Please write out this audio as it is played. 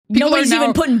Nobody's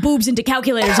even putting boobs into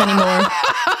calculators anymore.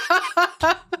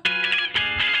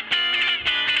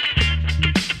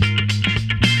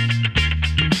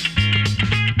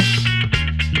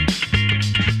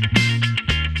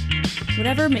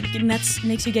 Whatever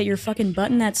makes you get your fucking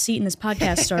butt in that seat and this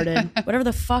podcast started. Whatever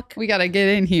the fuck. We gotta get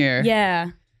in here. Yeah.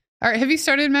 All right. Have you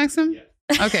started, Maxim?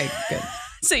 Yeah. Okay, good.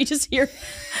 So you just hear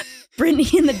Brittany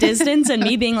in the distance and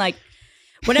me being like,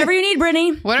 whatever you need,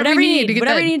 Brittany. Whatever you need to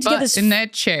get this in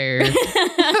that chair.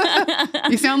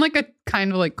 You sound like a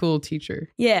kind of like cool teacher.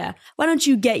 Yeah. Why don't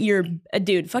you get your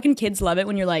dude? Fucking kids love it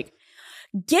when you're like,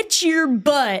 get your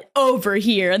butt over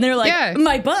here. And they're like, yeah.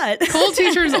 My butt. Cool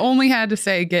teachers only had to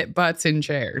say, get butts in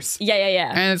chairs.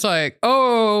 Yeah. And it's like,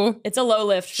 oh. It's a low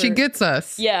lift. She gets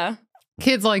us. Yeah.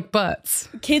 Kids like butts.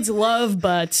 Kids love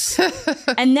butts.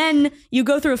 And then you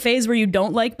go through a phase where you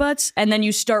don't like butts, and then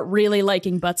you start really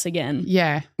liking butts again.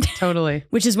 Yeah, totally.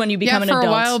 Which is when you become an adult. For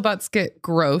a while, butts get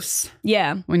gross.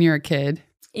 Yeah. When you're a kid.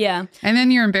 Yeah. And then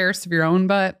you're embarrassed of your own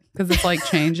butt because it's like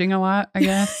changing a lot, I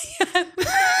guess.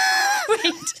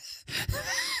 Wait.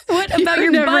 What about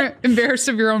your butt? Embarrassed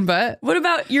of your own butt? What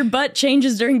about your butt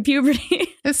changes during puberty?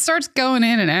 It starts going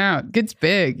in and out. Gets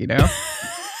big, you know?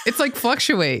 It's like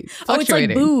fluctuating. Oh, it's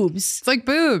like boobs. It's like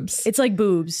boobs. It's like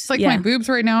boobs. It's like my boobs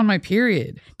right now on my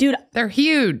period. Dude. They're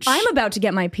huge. I'm about to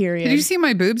get my period. Did you see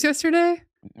my boobs yesterday?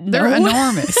 No. They're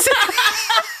enormous.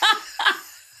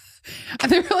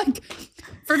 They're like,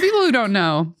 for people who don't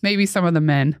know, maybe some of the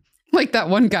men, like that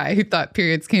one guy who thought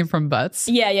periods came from butts.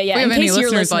 Yeah. If we have any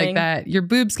listeners like that, your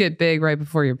boobs get big right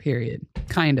before your period.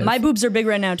 Kind of. My boobs are big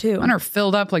right now, too. Mine are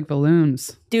filled up like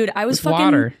balloons. Dude, I was fucking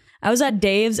water. I was at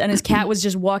Dave's and his cat was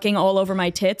just walking all over my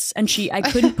tits, and I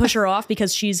couldn't push her off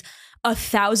because she's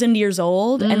 1,000 years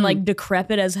old and like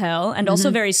decrepit as hell, and also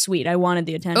very sweet. I wanted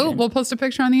the attention. Oh, we'll post a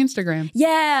picture on the Instagram.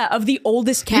 Yeah, of the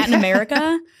oldest cat in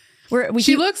America.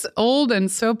 She looks old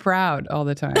and so proud all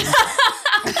the time.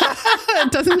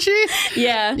 Doesn't she?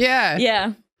 Yeah.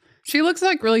 Yeah. She looks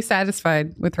like really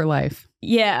satisfied with her life.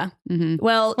 Yeah. Mm-hmm.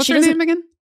 Well, what's her name again?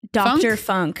 Dr.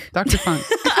 Funk. Dr. Funk.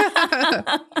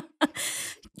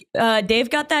 Dave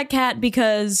got that cat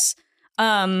because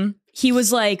he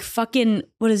was like fucking,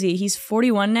 what is he? He's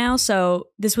 41 now. So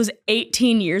this was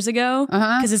 18 years ago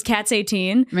because his cat's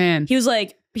 18. Man. He was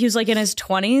like in his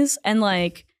 20s, and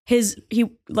like he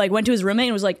went to his roommate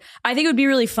and was like, I think it would be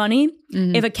really funny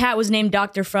if a cat was named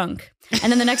Dr. Funk. And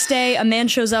then the next day, a man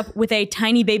shows up with a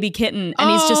tiny baby kitten,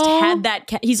 and he's just had that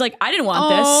cat. He's like, I didn't want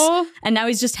this. And now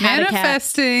he's just had a cat.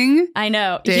 Manifesting. I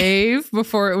know. Dave,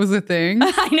 before it was a thing.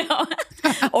 I know.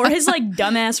 Or his like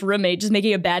dumbass roommate just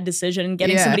making a bad decision and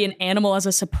getting somebody an animal as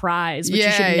a surprise, which you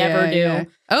should never do. Yeah.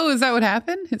 Oh, is that what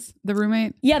happened? The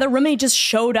roommate? Yeah, the roommate just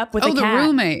showed up with a cat. Oh, the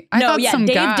roommate. I thought some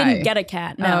Dave guy. didn't get a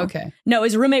cat. No. Oh, okay. No,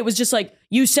 his roommate was just like,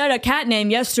 you said a cat name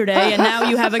yesterday, and now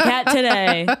you have a cat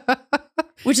today.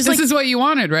 Which is this is what you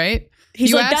wanted, right?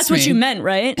 He's like, that's what you meant,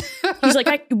 right? He's like,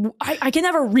 I can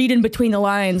never read in between the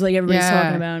lines like everybody's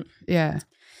talking about.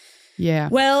 Yeah.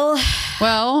 Well,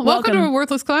 welcome to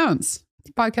Worthless Clowns. It's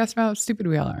a podcast about how stupid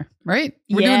we all are, right?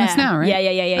 We're doing this now, right?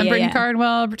 Yeah. I'm Brittany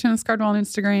Cardwell, Brittany's Cardwell on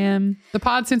Instagram. The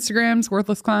pod's Instagrams,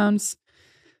 Worthless Clowns.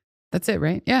 That's it,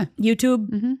 right? Yeah. YouTube.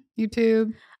 Mm-hmm.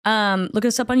 YouTube. Look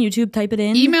us up on YouTube, type it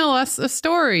in. Email us a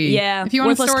story. Yeah. If you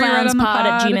want a story read on the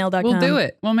pod, @gmail.com. we'll do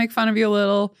it. We'll make fun of you a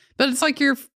little. But it's like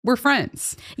we're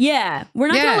friends. Yeah. We're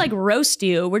not going to like roast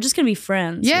you. We're just going to be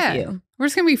friends with you. We're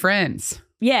just going to be friends.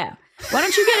 Yeah. Why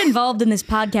don't you get involved in this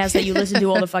podcast that you listen to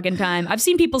all the fucking time? I've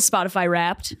seen people Spotify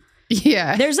Wrapped.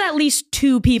 Yeah. There's at least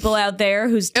 2 people out there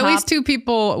whose At least 2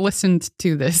 people listened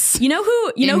to this. You know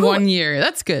who? In 1 year.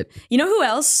 That's good. You know who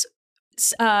else?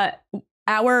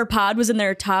 Our pod was in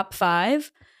their top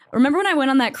 5. Remember when I went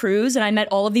on that cruise and I met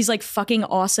all of these like fucking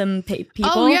awesome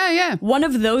people? Oh, yeah. One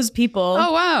of those people.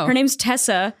 Oh, wow. Her name's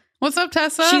Tessa. What's up,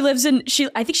 Tessa?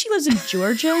 I think she lives in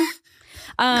Georgia.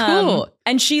 Cool.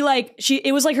 And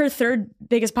it was like her 3rd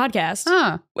biggest podcast.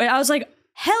 Huh. I was like,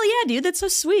 hell yeah, dude. That's so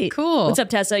sweet. Cool. What's up,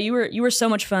 Tessa? You were so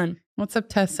much fun. What's up,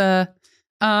 Tessa?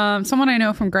 Someone I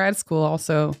know from grad school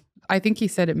also. I think he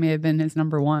said it may have been his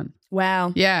number 1.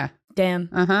 Wow. Yeah. Damn.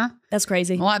 Uh-huh. That's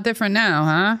crazy. A lot different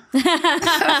now,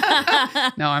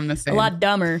 huh? No, I'm the same. A lot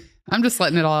dumber. I'm just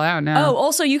letting it all out now. Oh,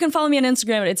 also, you can follow me on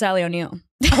Instagram at It's Allie O'Neill.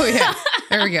 Oh, yeah.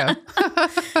 There we go.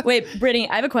 Wait, Brittany,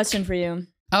 I have a question for you.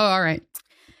 Oh, all right.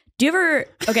 Do you ever...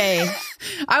 Okay.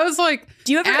 I was like,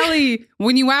 Allie,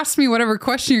 when you ask me whatever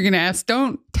question you're going to ask,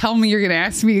 don't tell me you're going to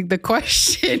ask me the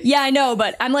question. Yeah, I know,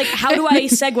 but I'm like, how do I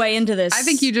segue into this? I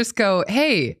think you just go,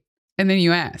 hey... And then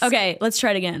you ask. Okay, let's try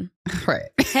it again. Right.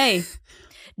 Hey,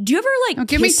 do you ever like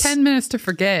give me 10 minutes to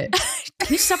forget.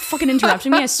 Can you stop fucking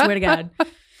interrupting me? I swear to God.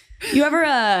 You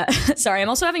ever, sorry, I'm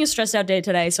also having a stressed out day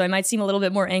today, so I might seem a little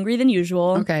bit more angry than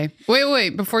usual. Okay.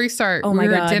 Wait. Before you start, Oh we my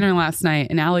were God. at dinner last night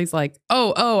and Allie's like,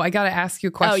 oh, I got to ask you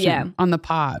a question yeah. on the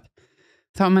pod.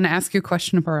 So I'm going to ask you a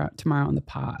question tomorrow on the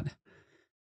pod.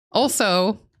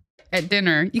 Also, at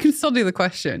dinner, you can still do the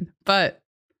question, but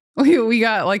we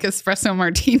got like espresso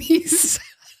martinis.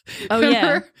 Oh, yeah.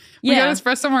 Remember? We got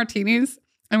espresso martinis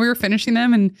and we were finishing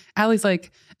them and Allie's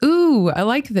like, ooh, I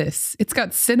like this. It's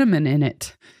got cinnamon in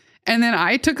it. And then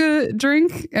I took a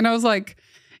drink and I was like,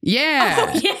 yeah.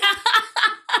 Oh, yeah.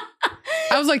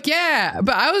 I was like, yeah,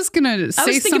 but I was going to say I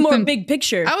was thinking something. more big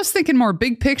picture. I was thinking more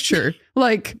big picture,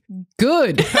 like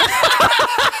good.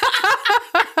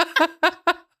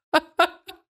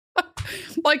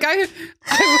 Like I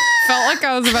felt like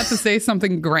I was about to say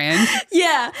something grand.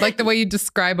 Yeah. Like the way you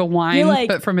describe a wine, Like,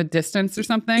 but from a distance or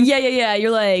something. Yeah.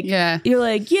 You're like, Yeah.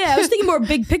 I was thinking more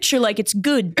big picture, like it's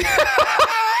good.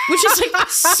 Which is like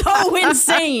so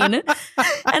insane. And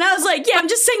I was like, yeah, I'm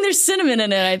just saying there's cinnamon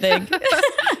in it, I think.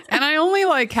 And I only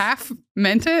like half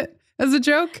meant it as a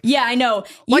joke. Yeah, I know.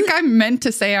 Like I meant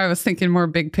to say I was thinking more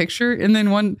big picture. And then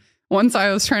once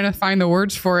I was trying to find the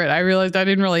words for it, I realized I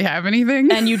didn't really have anything.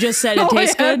 And you just said it All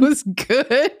tastes I had good. was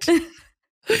good.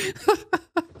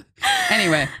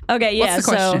 Anyway. Okay, yeah. What's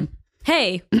the question? So,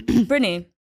 hey, Brittany,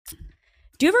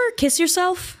 do you ever kiss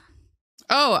yourself?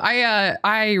 Oh,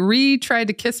 I tried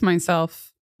to kiss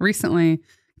myself recently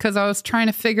because I was trying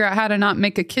to figure out how to not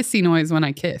make a kissy noise when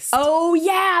I kiss. Oh,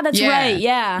 yeah, that's right.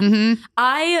 Yeah.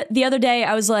 Mm-hmm. The other day,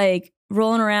 I was like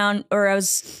rolling around, or I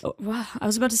was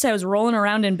about to say I was rolling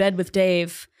around in bed with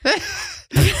Dave.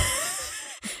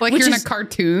 Like Which you're in a is-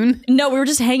 cartoon. No, we were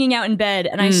just hanging out in bed,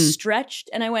 and I stretched,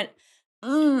 and I went,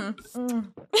 and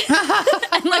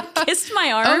like kissed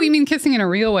my arm. Oh, you mean kissing in a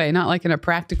real way, not like in a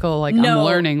practical, like No. I'm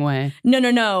learning way.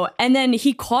 No. And then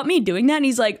he caught me doing that and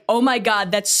he's like, oh my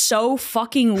God, that's so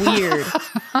fucking weird.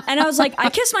 And I was like,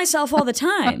 I kiss myself all the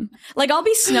time. Like I'll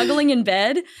be snuggling in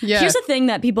bed. Yeah. Here's the thing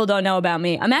that people don't know about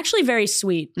me. I'm actually very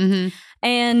sweet.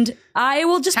 And I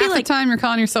will just Half be like, the time you're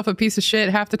calling yourself a pice of shit.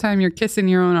 Half the time you're kissing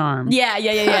your own arm.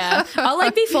 yeah. I'll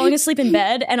like be falling asleep in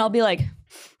bed and I'll be like,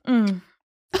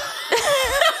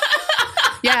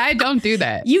 Yeah, I don't do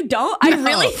that. you don't? I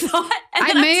really thought. And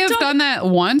I then may have still- done that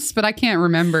once, but I can't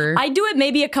remember. I do it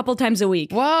maybe a couple times a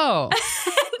week. Whoa.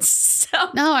 So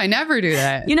No, I never do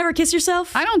that. you never kiss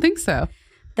yourself? I don't think so.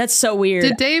 That's so weird.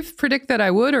 Did Dave predict that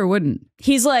I would or wouldn't?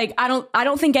 He's like, I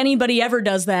don't think anybody ever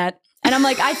does that. And I'm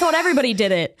like, I thought everybody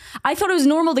did it. I thought it was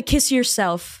normal to kiss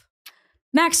yourself.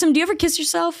 Maxim, do you ever kiss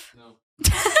yourself? No.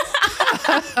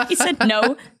 He said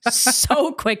no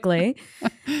so quickly.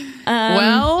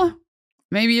 Well,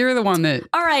 maybe you're the one that.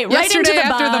 All right, right into Yesterday the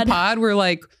after bod. the pod, we're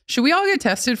like, should we all get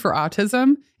tested for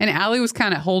autism? And Allie was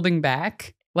kind of holding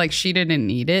back, like she didn't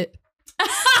need it.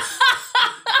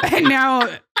 And now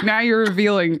you're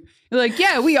revealing. You're like,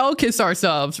 yeah, we all kiss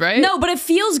ourselves, right? No, but it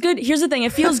feels good. Here's the thing.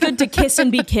 It feels good to kiss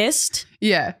and be kissed.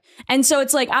 Yeah. And so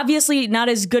it's like obviously not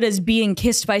as good as being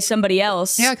kissed by somebody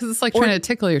else. Yeah, because it's like trying to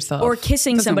tickle yourself. Or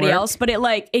kissing Doesn't somebody work. else, but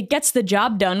it gets the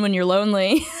job done when you're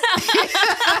lonely.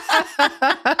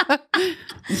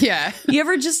 Yeah. You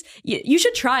ever just you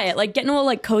should try it. Like getting all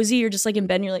like cozy, you're just like in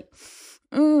bed and you're like,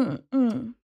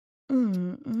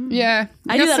 Yeah.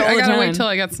 I do that all I the gotta time. wait till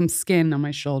I got some skin on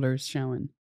my shoulders showing.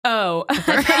 Oh, I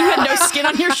thought you had no skin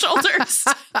on your shoulders.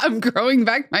 I'm growing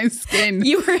back my skin.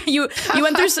 You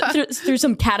went through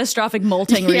some catastrophic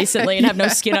molting recently and have no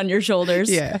skin on your shoulders.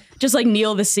 Yeah. Just like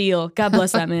Neil the Seal. God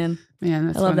bless that man. Man,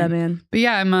 that's I love funny. that man. But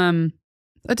yeah, I'm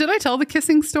did I tell the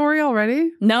kissing story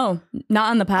already? No, not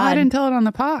on the pod. Oh, I didn't tell it on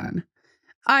the pod.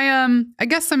 I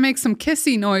guess I make some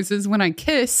kissy noises when I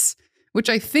kiss, which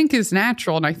I think is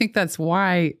natural, and I think that's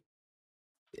why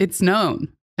it's known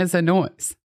as a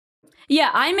noise. Yeah,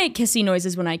 I make kissy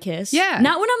noises when I kiss. Yeah.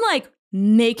 Not when I'm like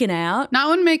making out, Not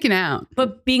when making out.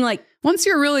 but being like Once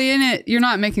you're really in it, you're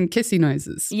not making kissy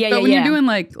noises. Yeah, but yeah, when yeah. you're doing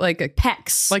like a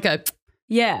pecks.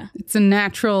 Yeah. it's a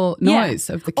natural noise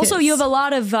of the kiss. Also, you have a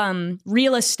lot of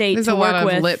real estate There's to a work lot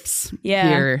with. of lips Yeah.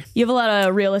 here. You have a lot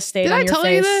of real estate Did on I your tell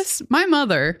face. you this? My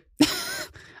mother,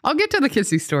 I'll get to the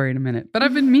kissy story in a minute, but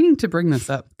I've been meaning to bring this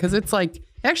up because it's like, it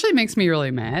actually makes me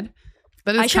really mad.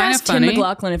 But it's I should kind ask of funny. Tim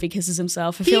McLaughlin if he kisses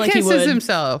himself. I He feel like he kisses would.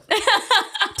 himself.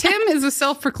 Tim is a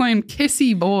self-proclaimed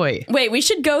kissy boy. Wait, we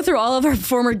should go through all of our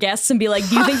former guests and be like,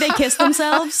 do you think they kiss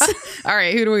themselves? All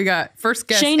right, who do we got? First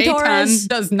guest, Shane Eitan Torres.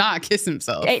 does not kiss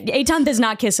himself. Eitan does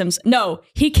not kiss him. No,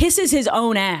 he kisses his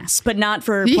own ass, but not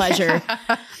for pleasure.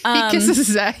 He kisses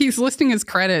his ass. He's listing his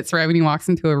credits right when he walks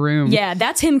into a room. Yeah,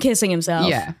 that's him kissing himself.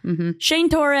 Yeah. Mhm. Shane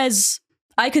Torres,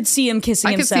 I could see him kissing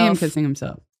I could himself. see him kissing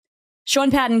himself.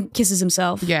 Sean Patton kisses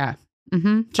himself. Yeah.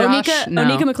 Josh,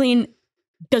 Onika McLean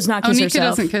does not kiss Onika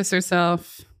herself. doesn't kiss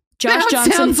herself. Josh that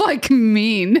Johnson sounds like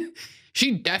mean.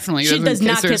 She definitely she does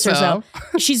not kiss herself.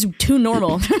 She's too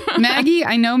normal. Maggie,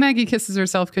 I know Maggie kisses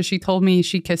herself because she told me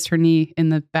she kissed her knee in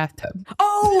the bathtub.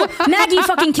 Oh, Maggie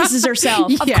fucking kisses herself.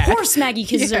 Yeah. Of course Maggie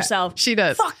kisses herself. She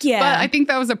does. Fuck yeah. But I think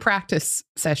that was a practice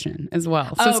session as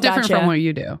well. So Oh, it's different gotcha. from what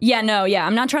you do. Yeah, no, yeah.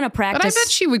 I'm not trying to But practice. I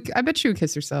bet she would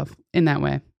kiss herself in that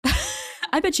way.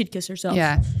 I bet she'd kiss herself.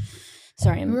 Yeah.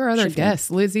 Sorry. Who are other shifting. guests?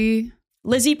 Lizzie.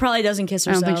 Lizzie probably doesn't kiss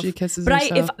I herself. don't think she kisses but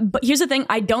herself. But here's the thing: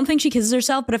 I don't think she kisses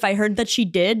herself. But if I heard that she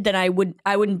did, then I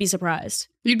wouldn't be surprised.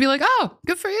 You'd be like, oh,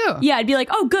 good for you. Yeah, I'd be like,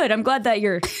 oh, good. I'm glad that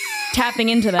you're tapping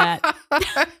into that.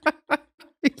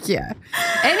 Yeah.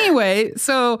 Anyway,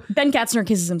 so Ben Katzner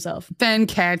kisses himself. Ben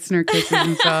Katzner kisses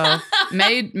himself.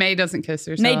 May doesn't kiss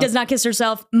herself. May does not kiss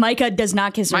herself. Micah does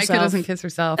not kiss herself. Micah doesn't kiss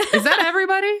herself. Is that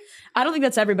everybody? I don't think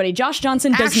that's everybody. Josh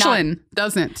Johnson does Ashlyn not.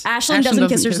 doesn't. Ashlyn doesn't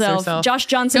kiss herself. Josh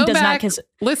Johnson Go does back, not kiss.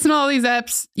 Listen to all these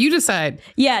eps. You decide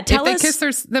Yeah, tell if us. they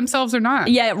kiss themselves or not.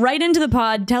 Yeah, write into the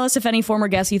pod. Tell us if any former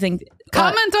guests you think.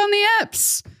 Comment on the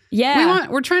eps. Yeah.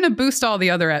 We're trying to boost all the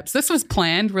other eps. This was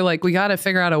planned. We're like, we got to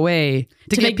figure out a way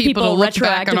to get make people to people look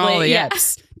back on all the retroactively- yeah.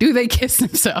 eps. Do they kiss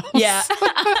themselves? Yeah.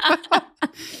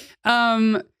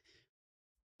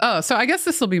 Oh, so I guess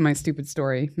this will be my stupid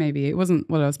story. Maybe it wasn't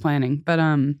what I was planning, but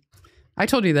I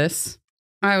told you this.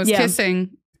 I was Yeah.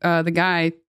 kissing the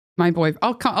guy, my boy.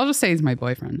 I'll just say he's my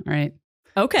boyfriend. All right.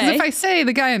 'Cause Okay. if I say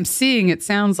the guy I'm seeing, it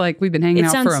sounds like we've been hanging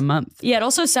out for a month. Yeah, it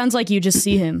also sounds like you just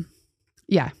see him.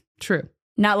 Yeah. True.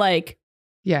 Not like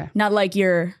Yeah.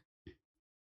 you're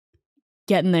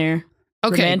getting there.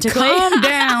 Okay. Romantically. Calm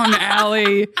down,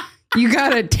 Allie. You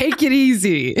gotta take it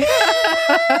easy.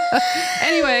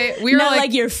 Anyway, we were Not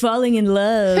like you're falling in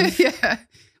love. yeah,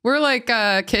 we're like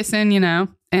kissing, you know,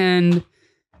 and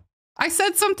I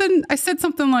said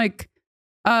something like,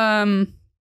 oh,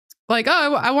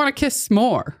 I want to kiss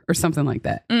more or something like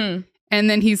that. Mm. And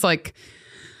then he's like,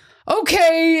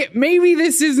 okay, maybe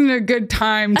this isn't a good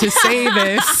time to say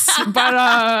this,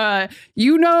 but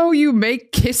you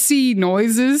make kissy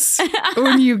noises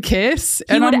when you kiss.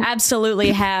 He And would I'm-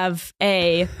 absolutely have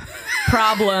a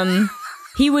problem.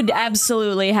 He would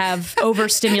absolutely have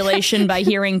overstimulation by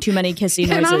hearing too many kissy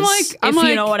noises. And I'm if like-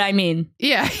 you know what I mean.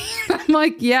 yeah, I'm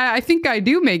like, yeah, I think I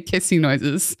do make kissy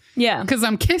noises Yeah. because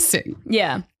I'm kissing.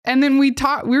 Yeah. And then we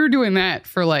were doing that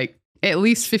for like at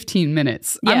least 15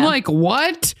 minutes. I'm Yeah. like,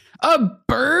 what? A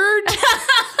bird?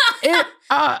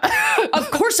 Of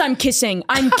course I'm kissing.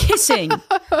 I'm kissing.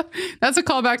 That's a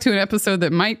callback to an episode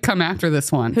that might come after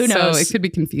this one. Who knows? So it could be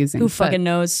confusing. Who but fucking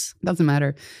knows? doesn't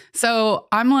matter. So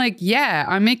I'm like, yeah,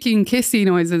 I'm making kissy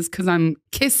noises because I'm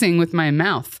kissing with my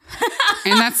mouth.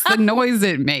 And that's the noise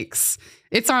it makes.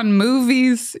 It's on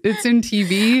movies. It's in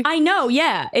TV. I know.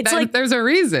 Yeah. It's like, there's a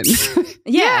reason.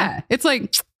 yeah. It's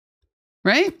like,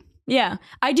 right? Yeah.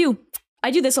 I do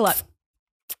this a lot.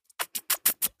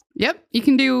 Yep. You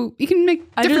can make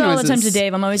I do different that all the time noises. to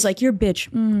Dave. I'm always like, you're a bitch.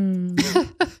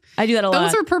 I do that a lot.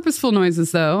 Those are purposeful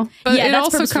noises, though. But Yeah, it that's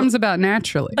also purposeful. comes about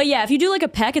naturally. But yeah, if you do like a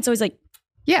peck, it's always like,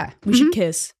 Yeah. we should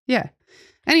kiss. Yeah.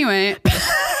 Anyway,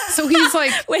 so he's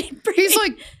like, Wait, he's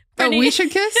like, oh, Brittany. we should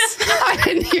kiss? I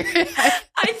didn't hear it.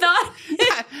 I thought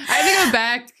I think I'm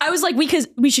back. I was like, we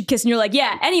should kiss, and you're like,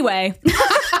 yeah. Anyway,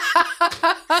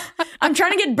 I'm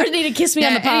trying to get Brittany to kiss me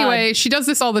on the pod. Anyway, she does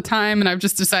this all the time, and I've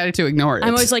just decided to ignore it.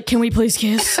 I'm always like, can we please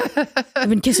kiss? I've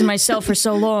been kissing myself for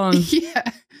so long. yeah.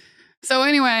 So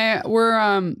anyway,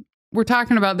 we're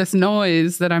talking about this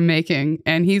noise that I'm making,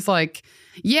 and he's like,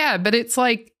 yeah, but it's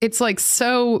like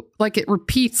so like it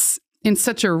repeats in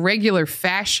such a regular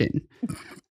fashion.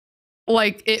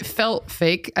 Like it felt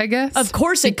fake, I guess. Of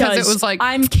course it because does. it was like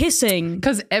I'm kissing.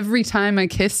 because every time I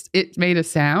kissed, it made a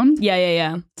sound.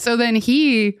 Yeah. So then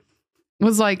he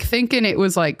was like thinking it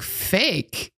was like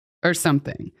fake or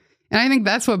something. And I think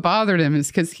that's what bothered him is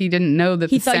because he didn't know that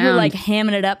He the thought sound, you were like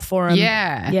hamming it up for him.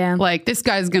 yeah. Like this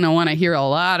guy's going to want to hear a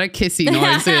lot of kissy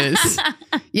noises.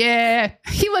 Yeah.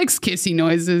 He likes kissy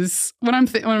noises. When I'm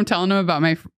telling him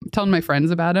about telling my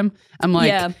friends about him, I'm like,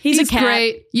 Yeah, he's a cat.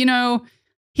 great. You know,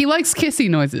 he likes kissy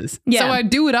noises. Yeah. So I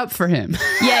do it up for him.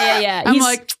 Yeah. I'm He's-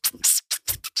 like,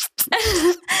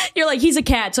 you're like, he's a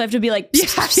cat, so I have to be like,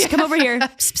 psst, psst, Yeah. come over here.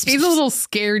 he's a little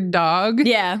scared dog.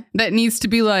 Yeah. That needs to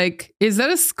be like, is that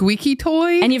a squeaky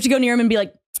toy? And you have to go near him and be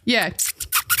like, yeah.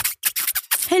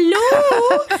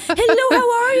 hello,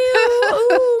 how are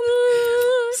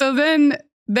you? So then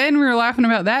we were laughing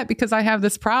about that because I have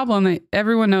this problem that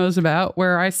everyone knows about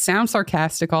where I sound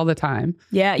sarcastic all the time.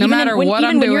 Yeah, No matter what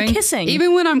I'm when doing. you're kissing.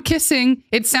 Even when I'm kissing,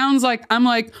 it sounds like I'm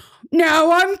like,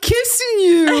 Now I'm kissing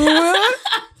you.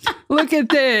 Look at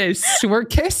this. We're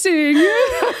kissing.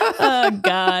 Oh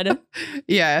God.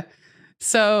 Yeah.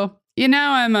 So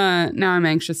now I'm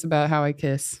anxious about how I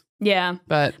kiss. Yeah.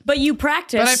 But you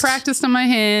practiced. But I practiced on my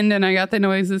hand and I got the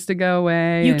noises to go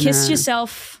away. You kissed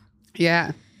yourself.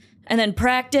 Yeah. And then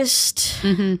practiced.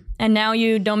 Mm-hmm. And now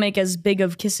you don't make as big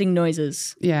of kissing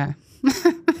noises. Yeah.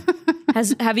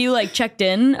 Have you like checked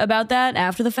in about that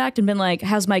after the fact and been like,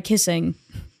 how's my kissing?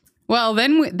 Well,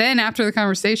 then after the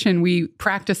conversation, we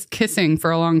practiced kissing for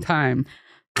a long time.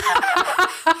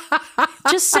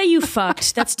 Just say you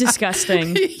fucked. That's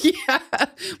disgusting. Yeah.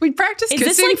 We practiced Is this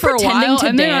kissing like for a pretending while to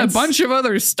and then dance? a bunch of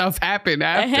other stuff happened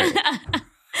after.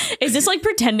 Is this like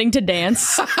pretending to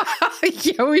dance?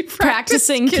 Yeah, we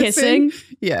Practicing kissing?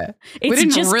 Yeah. It's we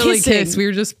didn't just really kissing. kiss. We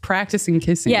were just practicing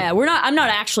kissing. Yeah, I'm not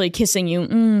actually kissing you.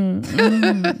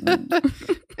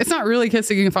 It's not really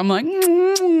kissing if I'm like,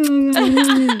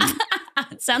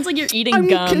 It sounds like you're eating I'm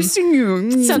gum. kissing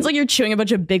you. Sounds like you're chewing a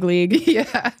bunch of Big League.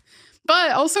 Yeah.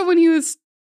 But also when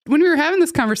we were having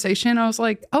this conversation, I was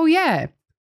like, oh yeah.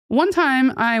 One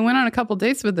time I went on a couple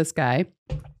dates with this guy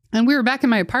and we were back in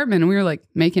my apartment and we were like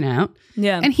making out.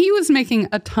 Yeah. And he was making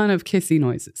a ton of kissy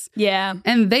noises. Yeah.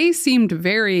 And they seemed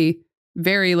very,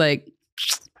 very like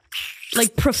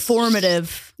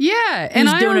performative. Yeah. And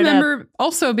I doing it up. remember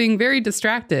also being very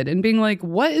distracted and being like,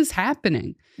 what is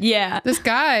happening? Yeah. This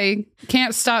guy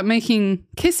can't stop making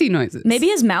kissy noises. Maybe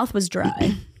his mouth was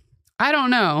dry. I don't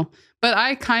know. But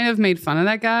I kind of made fun of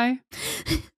that guy.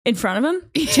 In front of him?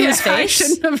 To Yeah, his I face?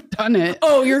 shouldn't have done it.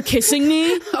 Oh, you're kissing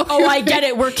me? Oh, I get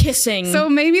it. We're kissing. So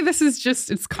maybe this is just,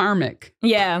 it's karmic.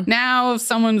 yeah. Now if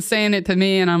someone's saying it to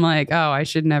me and I'm like, oh, I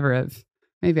should never have,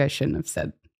 maybe I shouldn't have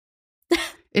said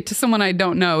it to someone I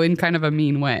don't know in kind of a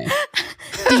mean way.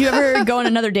 Did you ever go on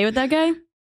another date with that guy?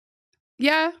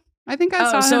 Yeah, I think I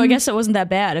saw him so I guess it wasn't that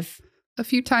bad. If a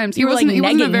few times. You were, like, he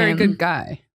wasn't a negging very him. good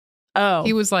guy. Oh.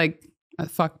 He was like a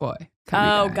fuck boy.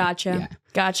 Oh, gotcha. Yeah.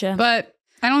 Gotcha. But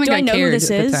I don't think Do I I know who cared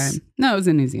this at is? the time. No, it was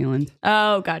in New Zealand.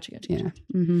 Oh, gotcha. Yeah.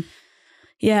 Mm-hmm.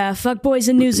 Yeah, fuck boys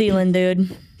in New Zealand,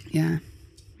 dude. Yeah.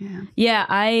 Yeah. Yeah,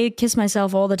 I kiss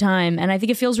myself all the time, and I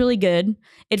think it feels really good.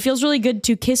 It feels really good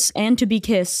to kiss and to be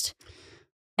kissed.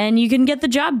 And you can get the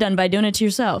job done by doing it to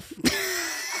yourself.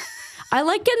 I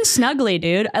like getting snuggly,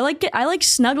 dude. I like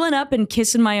snuggling up and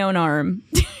kissing my own arm.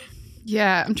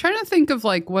 Yeah. I'm trying to think of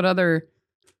like what other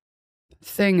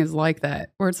thing is like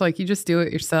that where it's like you just do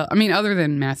it yourself. I mean, other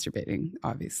than masturbating,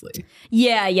 obviously.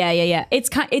 Yeah. It's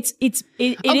it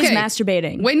is Okay.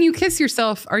 masturbating. When you kiss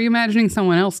yourself, are you imagining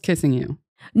someone else kissing you?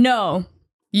 No.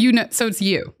 You know, so it's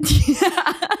you.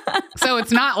 So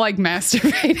it's not like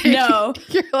masturbating. No.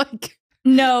 You're like,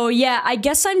 No, yeah. I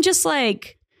guess I'm just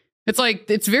like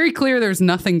it's very clear there's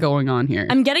nothing going on here.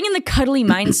 I'm getting in the cuddly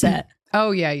mindset.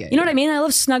 Oh yeah. You know what I mean? I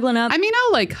love snuggling up. I mean,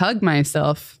 I'll like hug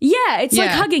myself. Yeah, it's like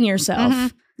Yeah. hugging yourself.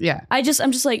 Mhm. Yeah. I'm just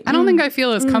like I don't think I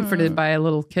feel as comforted by a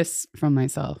little kiss from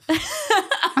myself.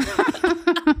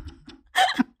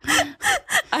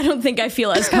 I don't think I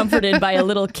feel as comforted by a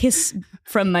little kiss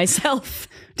from myself.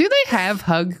 Do they have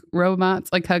hug robots,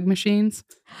 like hug machines?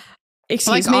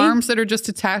 Excuse Like me? arms that are just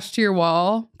attached to your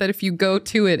wall that if you go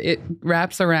to it, it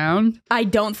wraps around? I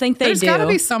don't think they There's do. got to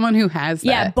be someone who has that.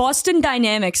 Yeah, Boston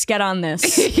Dynamics, get on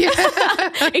this. Yeah.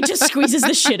 It just squeezes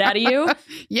the shit out of you.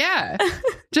 Yeah.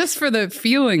 Just for the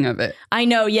feeling of it. I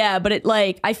know, yeah, but it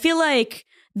like I feel like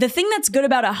the thing that's good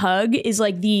about a hug is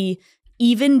like the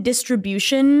even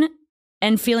distribution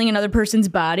and feeling another person's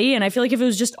body. And I feel like if it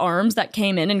was just arms that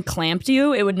came in and clamped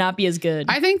you, it would not be as good.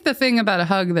 I think the thing about a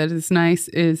hug that is nice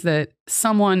is that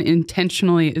someone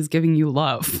intentionally is giving you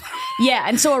love. Yeah,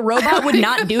 and so a robot would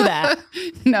not do that.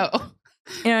 No. You know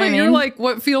what But I mean? you're like,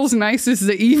 what feels nice is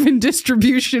the even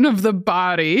distribution of the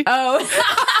body. Oh.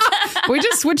 We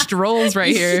just switched roles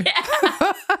right here.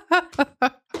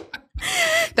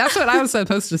 That's what I was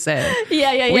supposed to say.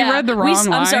 Yeah. We read the wrong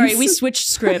I'm sorry, lines. we switched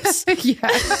scripts. Yeah.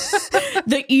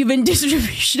 The even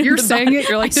distribution You're of the saying body. it,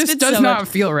 you're like, I this stood does so not much-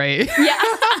 feel right. Yeah.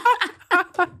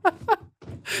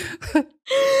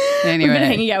 Anyway. We've been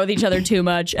hanging out with each other too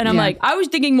much. And I'm Yeah. like, I was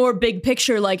thinking more big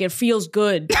picture, like it feels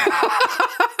good.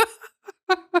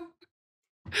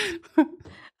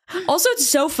 Also, it's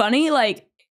so funny, like,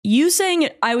 you saying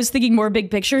I was thinking more big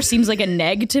picture seems like a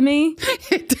neg to me.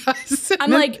 It does.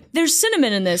 I'm like, there's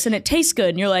cinnamon in this and it tastes good.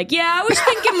 And you're like, yeah, I was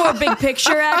thinking more big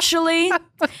picture, actually.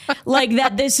 Like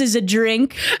that this is a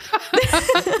drink.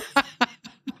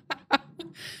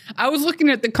 I was looking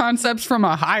at the concepts from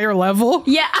a higher level,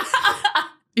 Yeah.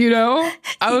 you know?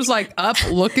 I was like up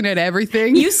looking at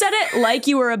everything. You said it like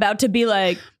you were about to be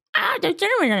like, there's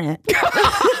cinnamon in it.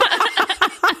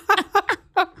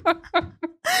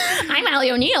 I'm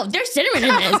Allie O'Neill. There's cinnamon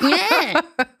in this. Yeah.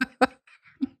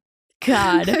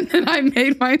 God. And then I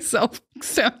made myself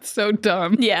sound so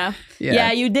dumb. Yeah.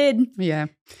 Yeah, you did. Yeah.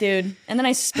 Dude. And then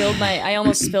I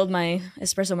almost spilled my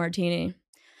espresso martini.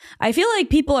 I feel like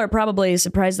people are probably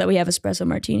surprised that we have espresso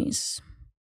martinis.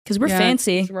 Because we're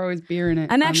fancy. We're always beer in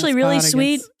it. I'm actually really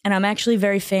sweet, and I'm actually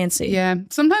very fancy. Yeah.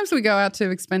 Sometimes we go out to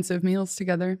expensive meals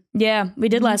together. Yeah, we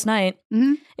did last night.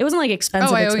 Mm-hmm. It wasn't like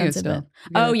expensive. I owe you expensive. still.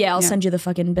 But, I'll send you the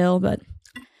fucking bill. But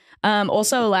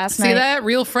also last night. See that?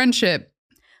 Real friendship.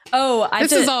 Oh,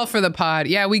 this is all for the pod.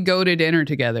 Yeah, we go to dinner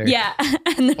together. Yeah.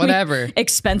 And then whatever. We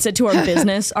expense it to our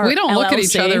business. Our we don't look LLC. at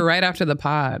each other right after the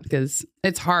pod because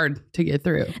it's hard to get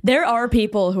through. There are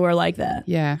people who are like that.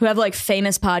 Yeah. Who have like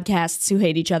famous podcasts who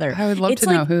hate each other. I would love to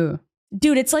know who.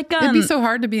 Dude, it's like it'd be so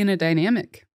hard to be in a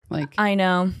dynamic. Like I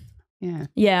know. Yeah.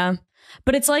 Yeah.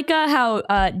 But it's like how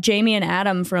Jamie and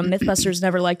Adam from Mythbusters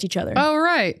never liked each other. Oh,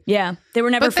 right. Yeah. They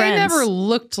were never friends. They never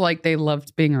looked like they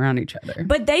loved being around each other.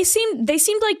 But they seemed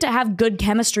like to have good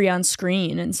chemistry on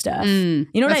screen and stuff. You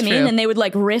know what I mean? True. And they would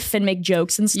like riff and make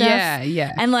jokes and stuff. Yeah,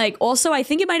 yeah. And like also I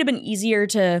think it might have been easier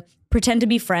to pretend to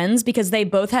be friends because they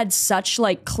both had such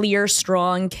like clear,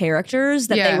 strong characters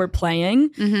that they were playing.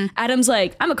 Adam's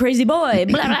like, I'm a crazy boy,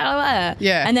 blah, blah, blah, blah.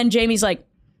 Yeah. And then Jamie's like,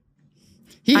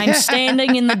 I'm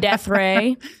standing in the death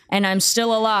ray and I'm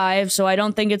still alive, so I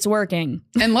don't think it's working.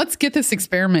 And let's get this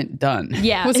experiment done.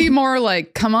 Yeah. Was he more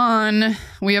like, come on,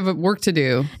 we have work to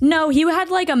do? No, he had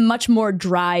like a much more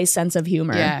dry sense of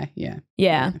humor.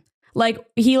 Yeah. Like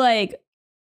he like,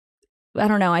 I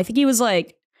don't know. I think he was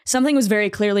like, something was very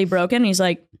clearly broken. He's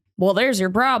like, well, there's your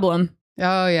problem.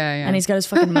 Oh, yeah. And he's got his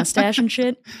fucking mustache and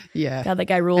shit. Yeah. God, that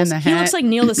guy rules. And the He hat. looks like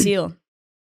Neil the Seal.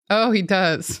 Oh, he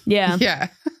does. Yeah. Yeah.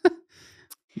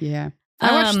 Yeah.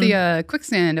 I watched the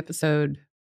Quicksand episode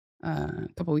a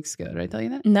couple weeks ago. Did I tell you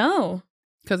that? No.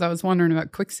 Because I was wondering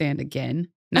about quicksand again.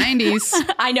 90s.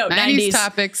 I know. 90s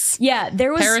topics. Yeah.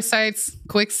 There was. Parasites,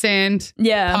 quicksand,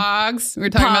 Yeah. pogs. We were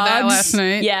talking about that last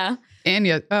night. Yeah. And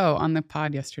on the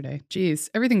pod yesterday. Jeez,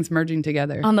 everything's merging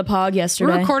together. On the pod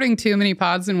yesterday. We're recording too many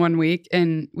pods in 1 week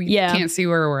and we can't see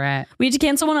where we're at. We had to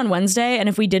cancel one on Wednesday. And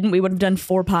if we didn't, we would have done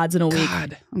 4 pods in a week.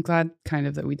 God, I'm glad kind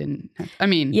of that we didn't.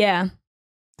 Yeah.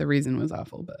 The reason was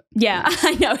awful, but. Yeah,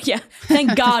 I know. Yeah.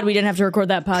 Thank God we didn't have to record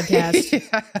that podcast.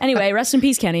 Yeah. Anyway, rest in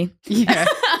peace, Kenny. Yeah.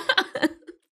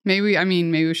 Maybe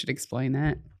we should explain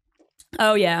that.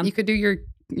 Oh, yeah. You could do your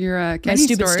Kenny my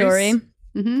stupid stories. story.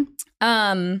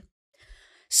 Mm-hmm.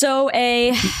 So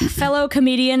a fellow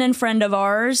comedian and friend of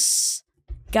ours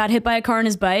got hit by a car on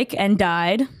his bike and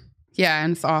died. Yeah,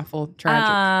 and it's awful,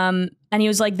 tragic. And he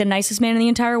was like the nicest man in the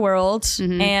entire world.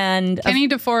 And Kenny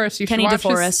DeForest, you Kenny should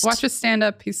DeForest. watch his stand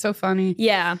up. He's so funny.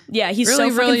 Yeah, he's really,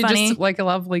 so really funny. just like a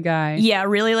lovely guy. Yeah,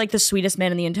 really like the sweetest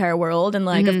man in the entire world. And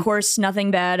like, of course,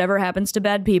 nothing bad ever happens to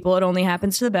bad people. It only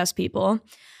happens to the best people.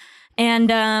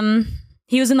 And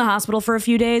he was in the hospital for a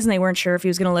few days and they weren't sure if he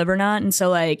was going to live or not. And so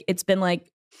like, it's been like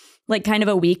kind of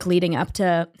a week leading up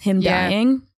to him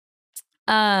dying.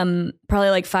 Probably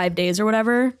like 5 days or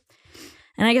whatever.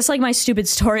 And I guess like my stupid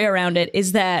story around it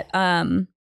is that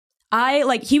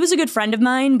he was a good friend of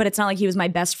mine, but it's not like he was my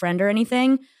best friend or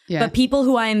anything. Yeah. But people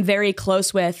who I am very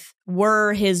close with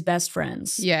were his best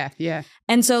friends. Yeah, yeah.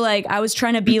 And so like I was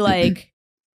trying to be like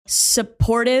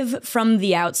supportive from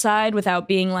the outside without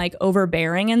being like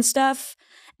overbearing and stuff.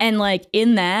 And like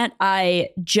in that, I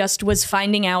just was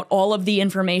finding out all of the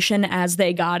information as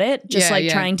they got it, just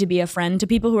trying to be a friend to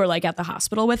people who are like at the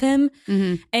hospital with him.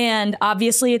 And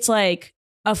obviously it's like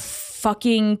a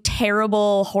fucking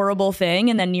terrible, horrible thing.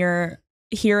 And then you're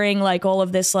hearing like all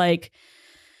of this, like,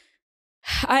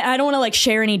 I don't want to like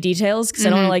share any details because I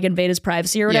don't want to like invade his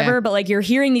privacy or whatever, but like you're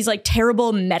hearing these like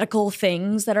terrible medical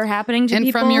things that are happening to people.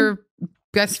 And from your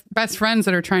best friends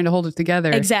that are trying to hold it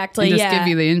together. Exactly. And just give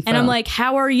you the info. And I'm like,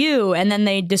 how are you? And then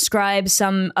they describe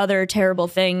some other terrible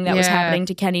thing that was happening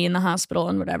to Kenny in the hospital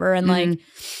and whatever. And like,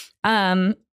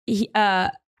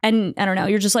 and I don't know,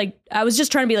 you're just like, I was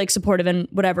just trying to be like supportive and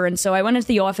whatever. And so I went into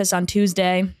the office on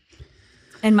Tuesday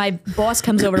and my boss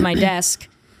comes over to my desk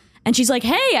and she's like,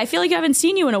 hey, I feel like I haven't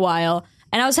seen you in a while.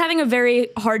 And I was having a very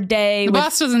hard day. The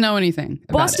boss doesn't know anything.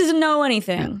 Boss doesn't know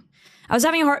anything. Yeah. I was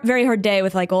having a very hard day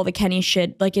with like all the Kenny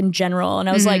shit, like in general. And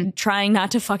I was like trying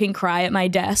not to fucking cry at my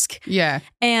desk. Yeah.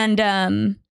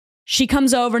 And she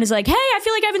comes over and is like, hey, I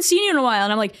feel like I haven't seen you in a while.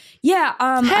 And I'm like, yeah.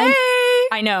 Hey.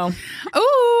 I know.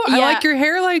 Oh, I like your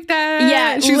hair like that.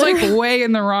 Yeah. She's like way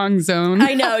in the wrong zone.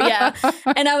 I know. Yeah.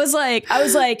 And I was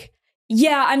like,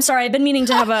 yeah, I'm sorry. I've been meaning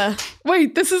to have a.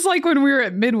 Wait, this is like when we were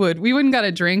at Midwood. We went and got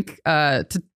a drink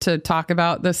to talk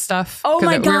about this stuff. Oh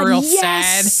my God, we were real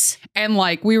yes. sad. And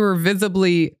like we were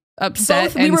visibly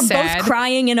upset we and were sad, both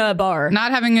crying in a bar.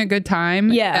 not having a good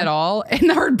time at all.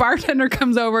 And our bartender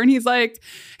comes over and he's like,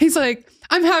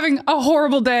 I'm having a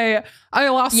horrible day. I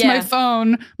lost my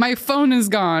phone. My phone is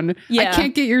gone. I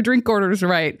can't get your drink orders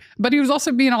right. But he was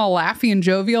also being all laughy and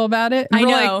jovial about it. And I we're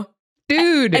know. like,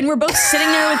 dude. And we're both sitting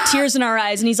there with tears in our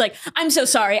eyes. And he's like, I'm so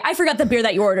sorry. I forgot the beer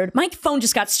that you ordered. My phone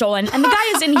just got stolen. And the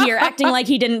guy is in here acting like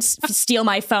he didn't steal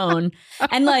my phone.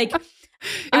 And like,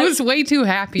 it was way too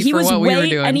happy for what we were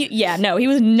doing. And he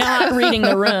was not reading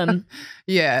the room.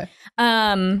 Yeah.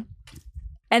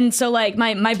 And so like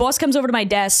my boss comes over to my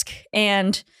desk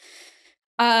and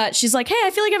she's like, hey,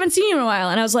 I feel like I haven't seen you in a while.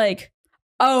 And I was like,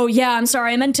 oh yeah, I'm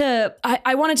sorry.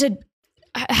 I wanted to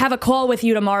have a call with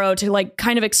you tomorrow to like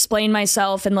kind of explain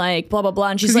myself and like blah, blah, blah.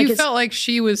 And she's like, you felt like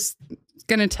she was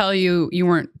going to tell you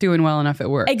weren't doing well enough at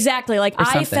work. Exactly. Like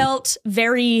I felt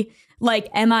very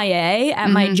like MIA at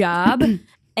my job.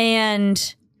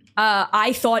 And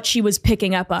I thought she was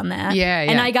picking up on that. Yeah.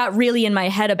 And I got really in my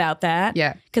head about that.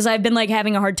 Yeah. Because I've been like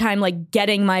having a hard time like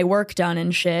getting my work done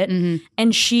and shit.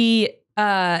 And she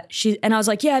and I was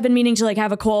like, yeah, I've been meaning to like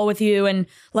have a call with you and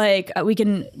like we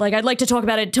can like I'd like to talk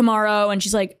about it tomorrow. And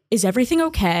she's like, is everything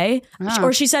okay? Oh.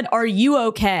 Or she said, are you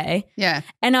okay? Yeah.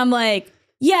 And I'm like,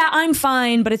 yeah, I'm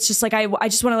fine, but it's just like I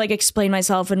just want to like explain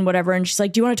myself and whatever. And she's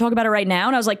like, do you want to talk about it right now?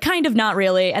 And I was like, kind of, not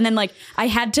really. And then like I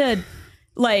had to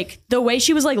like the way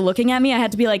she was like looking at me, I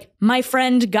had to be like, my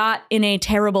friend got in a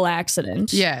terrible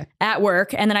accident at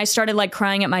work. And then I started like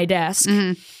crying at my desk.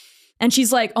 And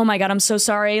she's like, oh my God, I'm so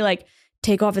sorry. Like,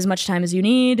 take off as much time as you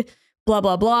need, blah,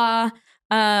 blah, blah.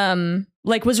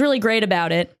 Like was really great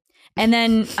about it. And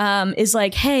then is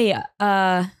like, hey,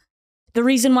 the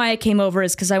reason why I came over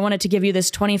is because I wanted to give you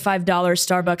this $25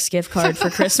 Starbucks gift card for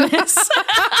Christmas.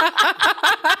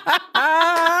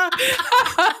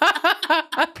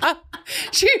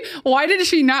 Why did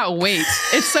she not wait?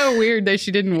 It's so weird that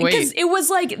she didn't wait. Because it was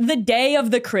like the day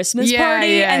of the Christmas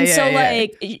party. And so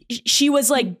like she was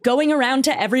like going around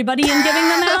to everybody and giving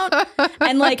them out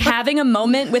and like having a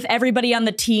moment with everybody on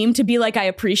the team to be like, I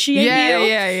appreciate you.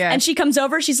 Yeah. And she comes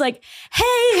over, she's like,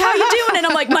 hey, how you doing? And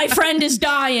I'm like, my friend is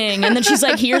dying. And then she's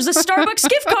like, here's a Starbucks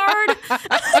gift card.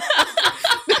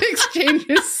 The exchange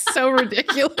is so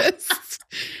ridiculous.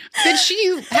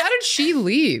 How did she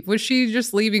leave? Was she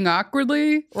just leaving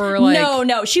awkwardly or like?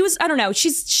 No. She was, I don't know.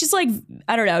 She's like,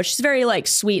 I don't know. She's very like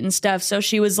sweet and stuff. So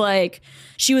she was like,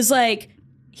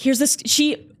 here's this.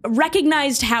 She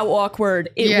recognized how awkward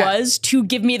it was to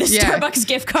give me the Starbucks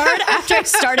gift card after I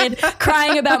started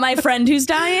crying about my friend who's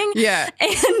dying. Yeah.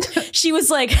 And she was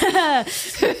like,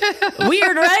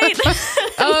 weird, right?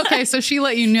 Oh, okay. So she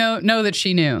let you know that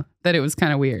she knew that it was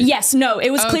kind of weird. Yes. No,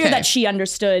 it was clear that she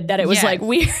understood that it was like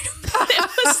weird. But it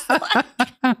was like,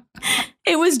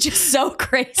 it was just so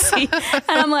crazy. And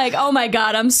I'm like, oh my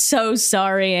God, I'm so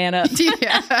sorry, Anna.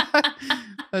 Yeah.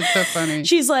 That's so funny.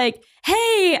 She's like,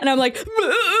 hey, and I'm like,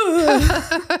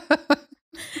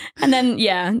 and then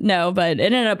but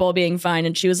it ended up all being fine,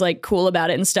 and she was like cool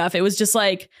about it and stuff. It was just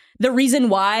like the reason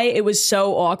why it was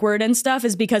so awkward and stuff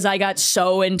is because I got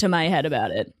so into my head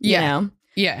about it. You know?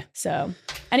 Yeah. So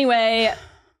anyway,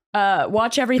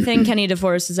 watch everything Kenny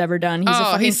DeForest has ever done. He's a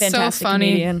fucking fantastic so funny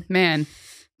comedian. Man.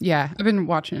 Yeah, I've been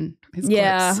watching his clips.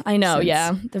 Yeah, I know.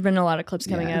 Yeah, there've been a lot of clips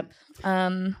coming up.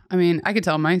 I mean, I could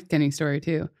tell my Kenny story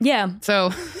too. Yeah. So,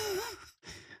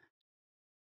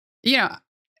 you know,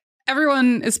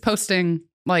 everyone is posting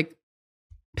like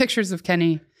pictures of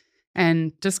Kenny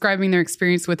and describing their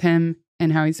experience with him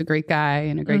and how he's a great guy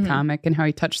and a great comic and how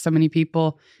he touched so many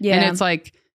people. Yeah. And it's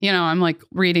like, you know, I'm like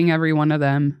reading every one of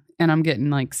them and I'm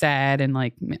getting like sad and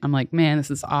like, I'm like, man,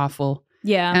 this is awful.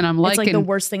 Yeah. And I'm liking, it's like the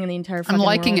worst thing in the entire fucking I'm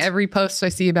liking world. every post I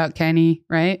see about Kenny,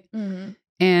 right? Mm-hmm.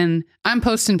 And I'm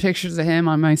posting pictures of him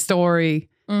on my story.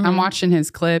 Mm-hmm. I'm watching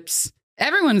his clips.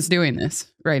 Everyone's doing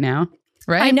this right now,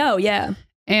 right? I know, yeah.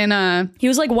 And he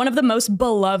was like one of the most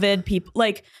beloved people.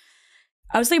 Like,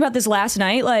 I was thinking about this last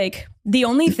night. Like, the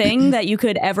only thing that you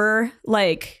could ever,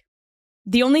 like,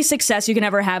 the only success you can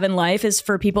ever have in life is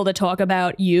for people to talk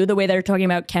about you the way they're talking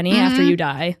about Kenny after you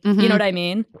die. You know what I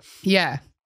mean? Yeah.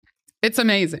 It's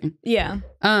amazing. Yeah.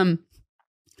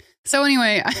 So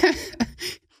anyway,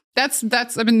 that's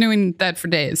I've been doing that for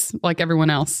days, like everyone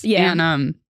else. Yeah.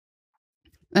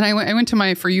 And I went to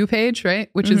my For You page, right?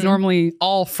 Which is normally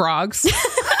all frogs.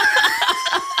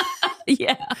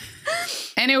 Yeah.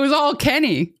 And it was all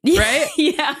Kenny, right?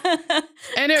 Yeah.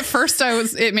 And at first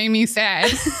it made me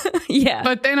sad. Yeah.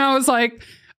 But then I was like,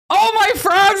 oh, my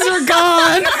frogs are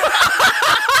gone.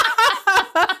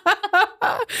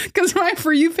 Because my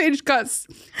For You page got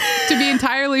to be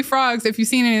entirely frogs. If you've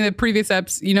seen any of the previous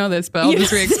eps, you know this, but I'll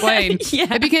just re-explain.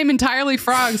 Yeah. It became entirely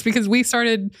frogs because we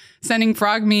started sending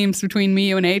frog memes between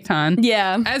me and Aton.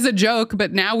 Yeah. As a joke,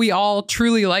 but now we all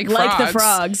truly like frogs. Like the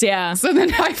frogs, yeah. So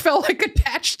then I felt like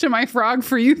attached to my Frog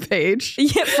For You page.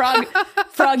 Yeah,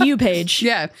 frog you page.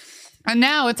 Yeah. And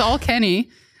now it's all Kenny.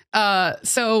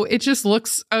 So it just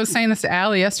looks, I was saying this to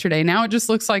Allie yesterday, now it just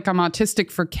looks like I'm autistic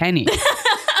for Kenny.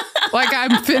 Like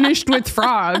I'm finished with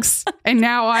frogs and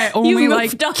now I only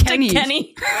like Kenny.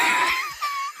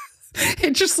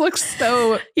 It just looks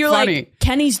so You're funny. like,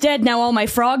 Kenny's dead, now all my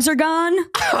frogs are gone?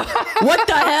 What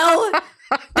the hell?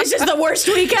 This is the worst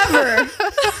week ever.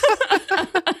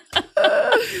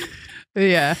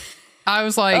 Yeah. I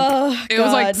was like, it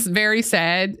was like very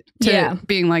sad to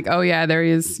being like, oh yeah, there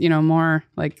is, you know, more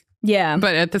like, yeah.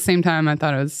 But at the same time, I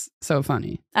thought it was so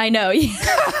funny. I know.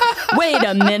 Wait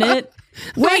a minute.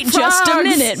 Wait just a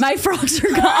minute. My frogs are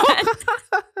gone.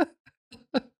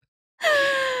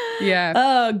 Yeah.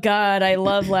 Oh God, I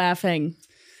love laughing.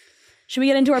 Should we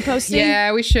get into our posting?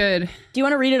 Yeah, we should. Do you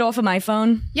want to read it off of my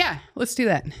phone? Yeah, let's do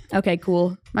that. Okay,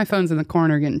 cool. My phone's in the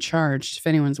corner getting charged if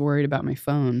anyone's worried about my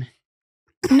phone.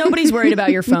 Nobody's worried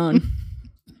about your phone.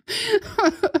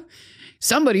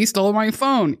 Somebody stole my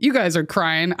phone. You guys are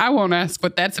crying. I won't ask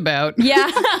what that's about.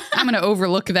 Yeah. I'm going to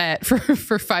overlook that for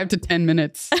 5 to 10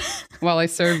 minutes while I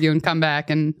serve you and come back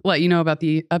and let you know about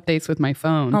the updates with my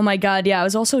phone. Oh my God. Yeah. I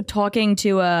was also talking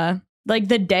to, like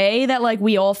the day that like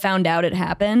we all found out it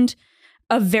happened,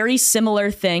 a very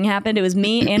similar thing happened. It was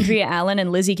me, Andrea Allen,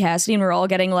 and Lizzie Cassidy, and we're all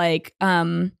getting like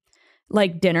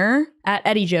dinner at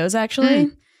Eddie Joe's actually.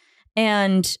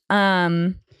 And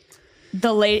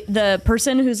the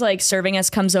person who's like serving us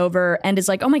comes over and is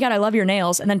like, oh my God, I love your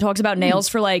nails. And then talks about nails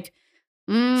for like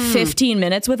 15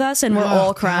 minutes with us. And we're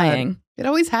all crying. God. It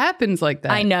always happens like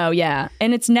that. I know. Yeah.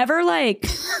 And it's never like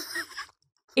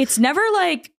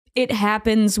it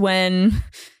happens when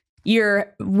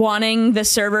you're wanting the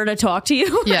server to talk to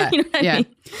you. Yeah. You know what I mean?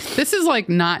 This is like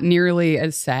not nearly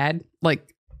as sad.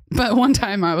 Like, but one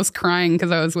time I was crying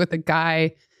because I was with a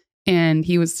guy and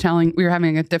he was we were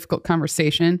having a difficult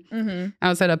conversation. Mm-hmm. I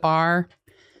was at a bar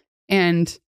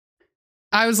and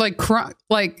I was like,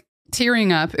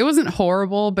 tearing up. It wasn't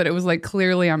horrible, but it was like,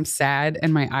 clearly I'm sad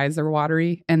and my eyes are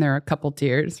watery and there are a couple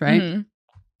tears. Right. Mm-hmm.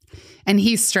 And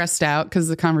he's stressed out because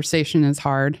the conversation is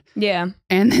hard. Yeah.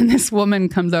 And then this woman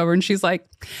comes over and she's like,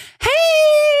 hey,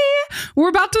 we're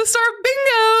about to start bingo.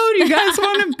 Do you guys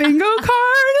want a bingo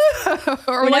card?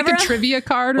 Or like a trivia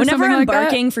card or something like that? Whenever I'm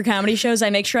barking for comedy shows, I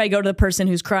make sure I go to the person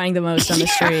who's crying the most on the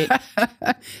street.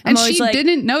 And she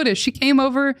didn't notice. She came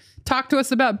over, talked to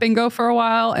us about bingo for a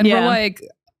while, and we're like,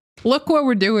 look what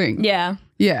we're doing. Yeah.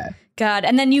 Yeah. God.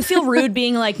 And then you feel rude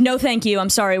being like, no, thank you. I'm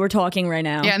sorry. We're talking right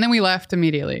now. Yeah. And then we left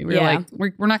immediately. We were like,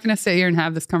 we're not going to sit here and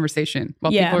have this conversation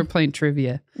while people are playing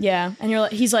trivia. Yeah. And you're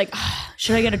like, he's like,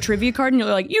 should I get a trivia card? And you're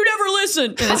like, you never listen.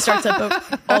 And it starts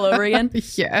up all over again.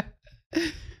 Yeah.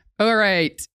 All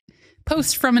right.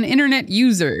 Post from an internet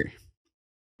user.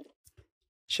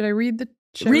 Should I read the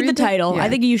Read the title. Yeah. I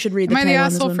think you should read the title. Am I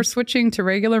the asshole for switching to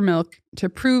regular milk to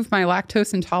prove my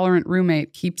lactose intolerant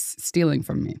roommate keeps stealing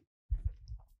from me?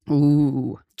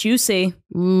 Ooh. Juicy.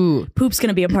 Ooh. Poop's going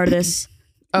to be a part of this.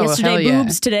 Oh, yesterday hell yeah.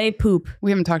 Boobs, today poop.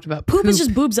 We haven't talked about poop. Poop is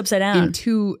just boobs upside down. In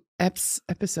 2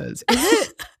 episodes. Is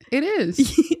it? It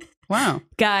is. Wow.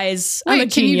 Guys, wait, I'm a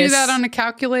can you do genius. that on a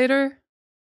calculator?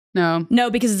 No. No,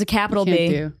 because it's a capital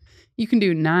B. You can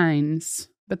do 9s,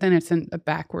 but then it's a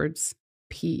backwards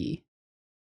P.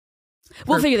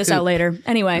 We'll figure this out later.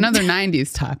 Anyway. Another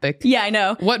 90s topic. Yeah, I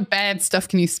know. What bad stuff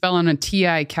can you spell on a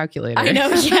TI calculator? I know,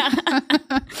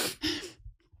 yeah.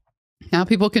 Now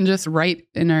people can just write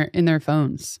in their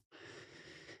phones.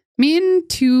 Me and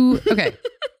 2... Okay.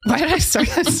 Why did I start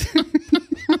this?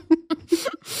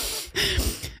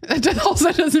 That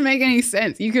also doesn't make any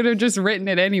sense. You could have just written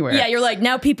it anywhere. Yeah, you're like,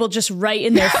 now people just write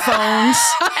in their phones.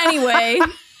 Anyway.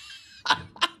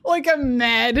 Like I'm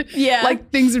mad. Yeah. Like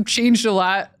things have changed a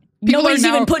lot. People Nobody's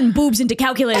even putting boobs into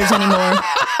calculators anymore.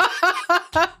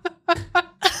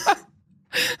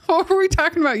 What were we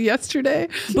talking about yesterday?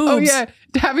 Boobs. Oh yeah,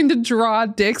 having to draw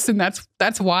dicks, and that's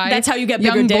why that's how you get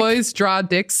bigger young dick. boys draw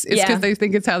dicks. It's because they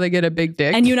think it's how they get a big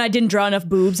dick. And you and I didn't draw enough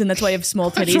boobs, and that's why you have small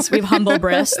titties. We have humble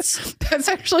breasts. That's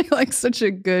actually like such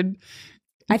a good.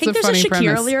 I think there's a Shakira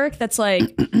premise. Lyric that's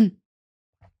like,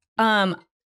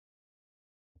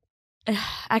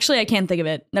 actually I can't think of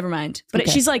it. Never mind. But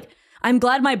she's like, I'm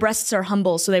glad my breasts are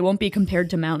humble, so they won't be compared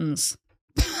to mountains.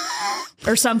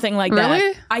 Or something like that.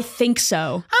 Really? I think so.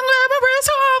 I'm glad my breasts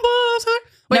are humble.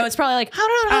 Wait, no, it's probably like,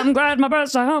 I'm glad my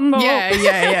breasts are humble.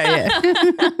 Yeah.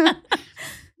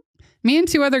 Me and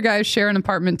 2 other guys share an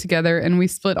apartment together, and we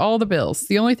split all the bills.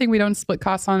 The only thing we don't split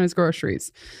costs on is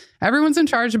groceries. Everyone's in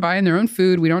charge of buying their own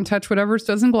food. We don't touch whatever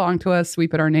doesn't belong to us. We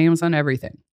put our names on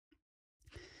everything.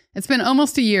 It's been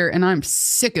almost a year, and I'm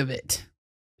sick of it.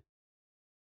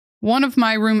 One of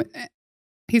my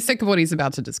he's sick of what he's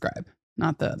about to describe,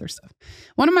 not the other stuff.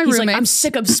 One of my roommates... like, I'm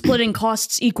sick of splitting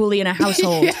costs equally in a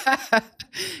household. Yeah.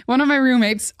 One of my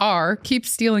roommates, keeps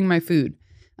stealing my food.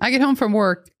 I get home from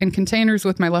work and containers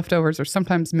with my leftovers are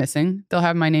sometimes missing. They'll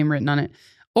have my name written on it.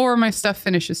 Or my stuff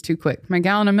finishes too quick. My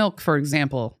gallon of milk, for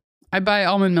example. I buy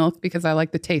almond milk because I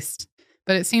like the taste,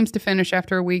 but it seems to finish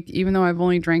after a week, even though I've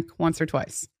only drank once or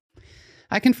twice.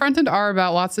 I confronted R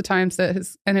about lots of times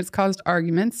and it's caused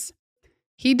arguments.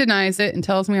 He denies it and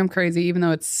tells me I'm crazy, even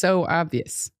though it's so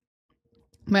obvious.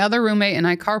 My other roommate and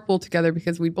I carpool together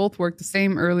because we both work the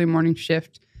same early morning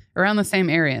shift around the same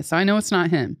area, so I know it's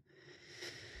not him.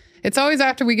 It's always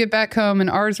after we get back home and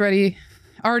R's already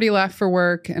left for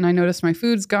work and I notice my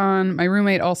food's gone. My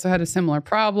roommate also had a similar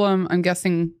problem. I'm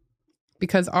guessing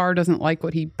because R doesn't like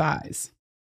what he buys.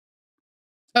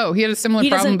 Oh, he had a similar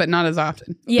problem, but not as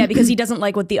often. Yeah, because he doesn't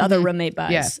like what the other roommate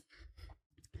buys. Yeah.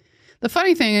 The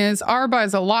funny thing is, R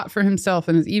buys a lot for himself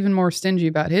and is even more stingy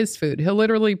about his food. He'll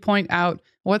literally point out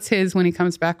what's his when he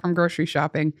comes back from grocery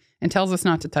shopping and tells us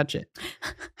not to touch it.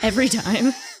 Every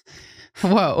time.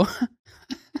 Whoa.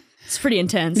 It's pretty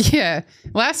intense. Yeah.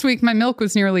 Last week, my milk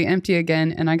was nearly empty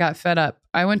again, and I got fed up.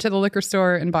 I went to the liquor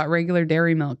store and bought regular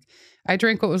dairy milk. I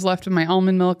drank what was left of my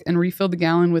almond milk and refilled the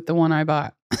gallon with the one I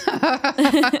bought.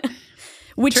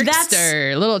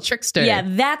 Little trickster. Yeah,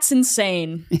 that's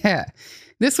insane. Yeah.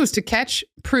 This was to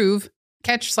catch/prove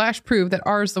that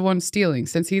R is the one stealing,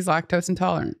 since he's lactose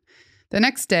intolerant. The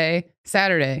next day,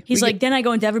 Saturday. He's like, then I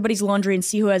go into everybody's laundry and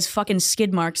see who has fucking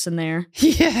skid marks in there.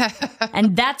 Yeah.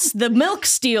 And that's the milk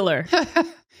stealer.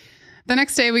 The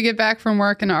next day we get back from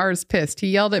work and R is pissed. He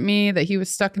yelled at me that he was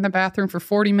stuck in the bathroom for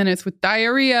 40 minutes with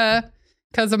diarrhea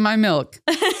because of my milk.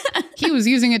 He was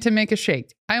using it to make a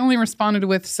shake. I only responded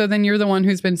with, so then you're the one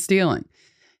who's been stealing.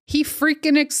 He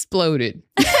freaking exploded.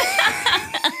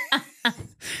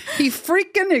 He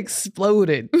freaking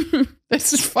exploded.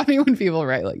 This is funny when people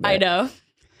write like that. I know.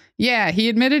 Yeah, he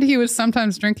admitted he was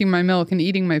sometimes drinking my milk and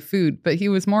eating my food, but he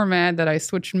was more mad that I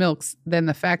switched milks than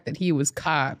the fact that he was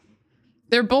caught.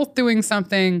 They're both doing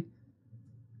something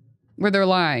where they're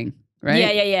lying,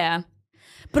 right? Yeah.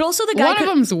 But also the guy One of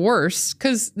them's worse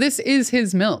because this is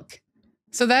his milk.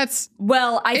 So that's...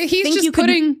 Well, he's just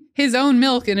putting his own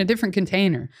milk in a different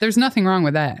container. There's nothing wrong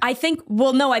with that. I think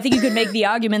you could make the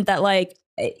argument that, like,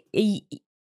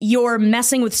 you're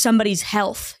messing with somebody's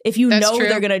health if you know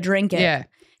they're going to drink it. Yeah.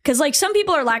 Because, like, some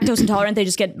people are lactose intolerant. They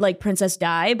just get, like, Princess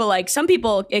Di. But, like, some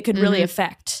people, it could really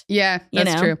affect. Yeah,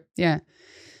 that's true. Yeah.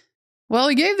 Well,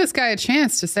 he gave this guy a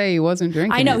chance to say he wasn't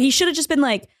drinking I know. it. He should have just been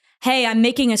like, hey, I'm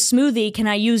making a smoothie. Can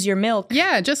I use your milk?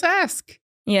 Yeah, just ask.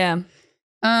 Yeah.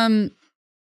 I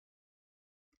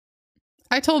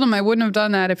told him I wouldn't have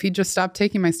done that if he'd just stopped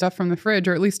taking my stuff from the fridge,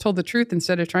 or at least told the truth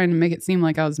instead of trying to make it seem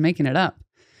like I was making it up.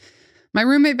 My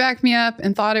roommate backed me up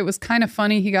and thought it was kind of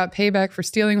funny he got payback for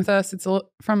stealing with us.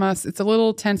 From us. It's a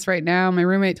little tense right now. My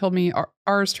roommate told me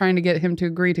R's trying to get him to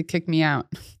agree to kick me out.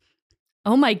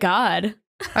 Oh my God.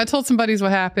 I told some buddies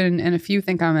what happened, and a few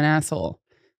think I'm an asshole.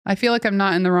 I feel like I'm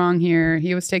not in the wrong here.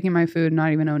 He was taking my food,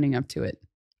 not even owning up to it.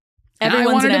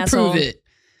 Everyone's an asshole. I wanted to prove it.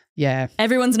 Yeah.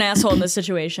 Everyone's an asshole in this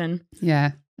situation.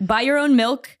 Yeah. Buy your own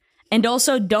milk, and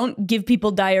also don't give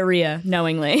people diarrhea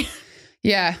knowingly.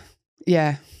 Yeah.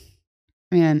 Yeah.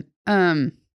 Man,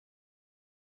 I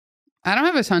don't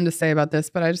have a ton to say about this,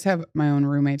 but I just have my own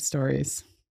roommate stories.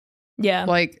 Yeah.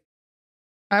 Like,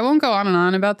 I won't go on and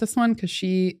on about this one because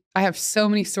I have so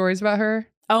many stories about her.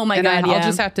 Oh my God, yeah. I'll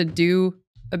just have to do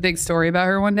a big story about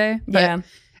her one day. But yeah.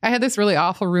 I had this really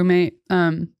awful roommate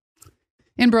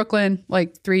in Brooklyn,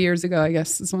 like 3 years ago, I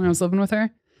guess, is when I was living with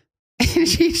her. And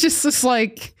she's just this,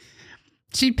 like,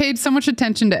 she paid so much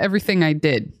attention to everything I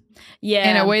did. Yeah.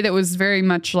 In a way that was very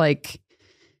much like,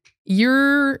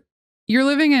 you're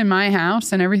living in my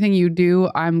house and everything you do,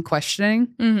 I'm questioning.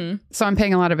 Mm-hmm. So I'm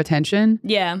paying a lot of attention.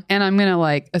 Yeah. And I'm going to,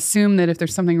 like, assume that if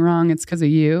there's something wrong, it's because of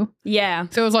you. Yeah.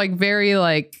 So it was, like, very,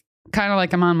 like, kind of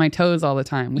like I'm on my toes all the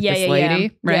time with this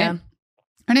lady. Right? Yeah.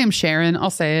 Her name's Sharon. I'll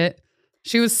say it.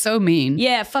 She was so mean.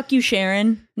 Yeah. Fuck you,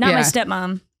 Sharon. Not my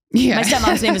stepmom. Yeah. My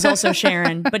stepmom's name is also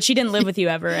Sharon, but she didn't live with you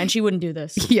ever, and she wouldn't do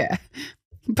this. Yeah.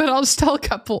 But I'll just tell a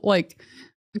couple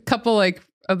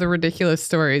of the ridiculous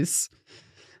stories.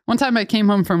 One time I came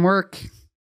home from work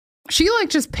She like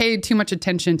just paid too much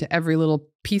attention to every little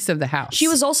piece of the house. She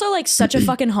was also like such a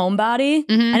fucking homebody,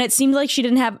 and it seemed like she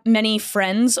didn't have many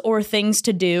friends or things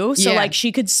to do. So like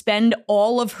she could spend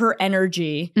all of her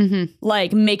energy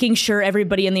like making sure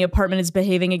everybody in the apartment is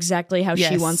behaving exactly how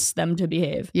she wants them to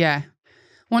behave. Yeah.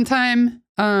 One time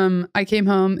I came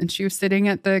home and she was sitting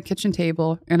at the kitchen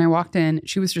table and I walked in.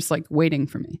 She was just like waiting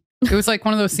for me. It was like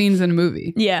one of those scenes in a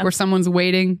movie where someone's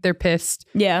waiting. They're pissed.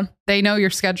 Yeah. They know your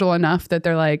schedule enough that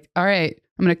they're like, all right,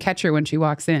 I'm going to catch her when she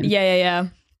walks in. Yeah.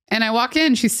 And I walk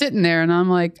in, she's sitting there and I'm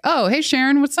like, oh, hey,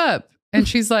 Sharon, what's up? And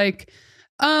she's like,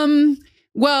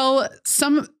 well,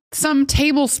 some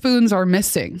tablespoons are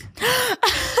missing.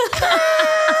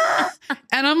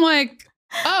 And I'm like,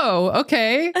 oh,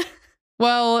 okay.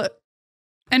 Well,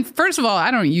 and first of all,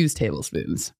 I don't use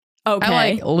tablespoons. Okay.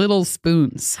 I like little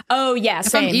spoons. Oh, yeah,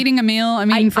 same. If I'm eating a meal,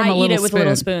 I'm eating from a little spoon. I eat it with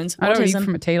little spoons. I don't eat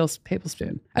from a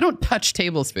tablespoon. I don't touch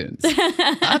tablespoons.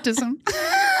 Autism.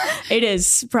 It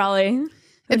is, probably.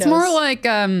 It's more like,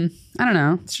 I don't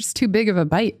know. It's just too big of a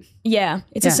bite. Yeah,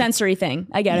 it's a sensory thing.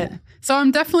 I get it. So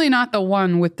I'm definitely not the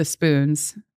one with the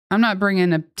spoons. I'm not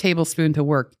bringing a tablespoon to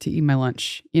work to eat my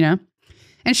lunch, you know?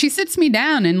 And she sits me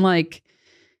down and like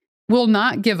will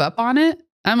not give up on it.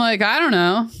 I'm like, I don't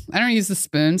know. I don't use the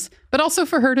spoons. But also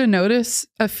for her to notice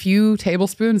a few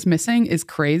tablespoons missing is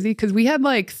crazy because we had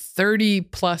like 30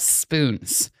 plus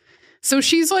spoons. So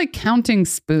she's like counting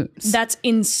spoons. That's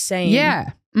insane.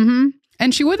 Yeah. Mm-hmm.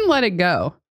 And she wouldn't let it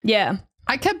go. Yeah.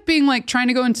 I kept being like trying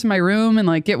to go into my room and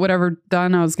like get whatever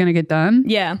done I was going to get done.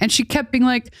 Yeah. And she kept being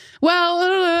like,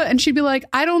 well, and she'd be like,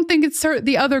 I don't think it's her,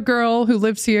 the other girl who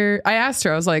lives here. I asked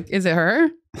her, I was like, is it her?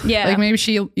 Yeah. Like maybe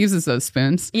she uses those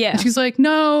spoons. Yeah. And she's like,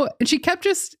 no. And she kept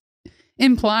just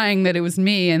implying that it was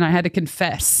me and I had to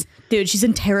confess. Dude, she's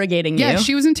interrogating you. Yeah,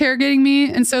 she was interrogating me.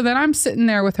 And so then I'm sitting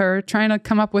there with her trying to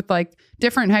come up with like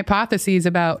different hypotheses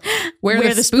about where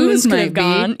the spoons might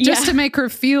be just to make her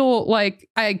feel like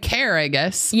I care, I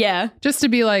guess. Yeah. Just to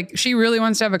be like, she really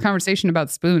wants to have a conversation about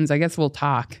spoons. I guess we'll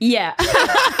talk. Yeah.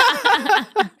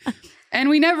 And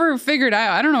we never figured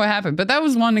out. I don't know what happened, but that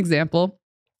was one example.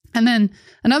 And then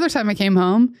another time I came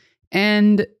home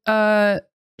and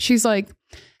she's like,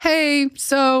 hey,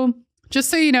 so just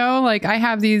so you know, like I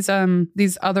have these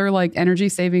other like energy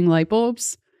saving light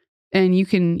bulbs and you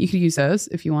can use those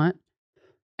if you want.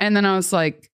 And then I was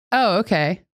like, oh,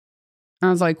 okay. I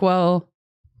was like, well,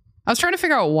 I was trying to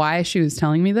figure out why she was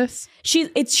telling me this. She's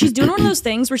doing one of those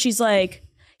things where she's like,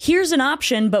 here's an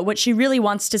option, but what she really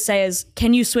wants to say is,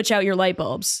 can you switch out your light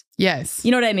bulbs? Yes.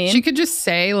 You know what I mean? She could just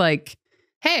say like,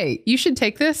 hey, you should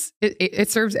take this.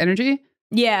 It serves energy.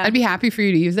 Yeah. I'd be happy for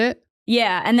you to use it.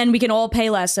 Yeah. And then we can all pay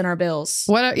less in our bills.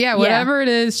 Whatever it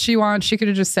is she wants, she could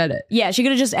have just said it. Yeah. She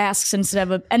could have just asked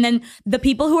instead of and then the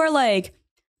people who are like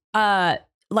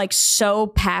so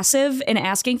passive in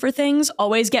asking for things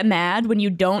always get mad when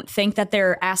you don't think that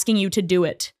they're asking you to do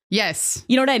it. Yes.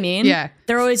 You know what I mean? Yeah.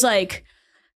 They're always like,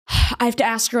 I have to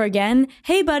ask her again.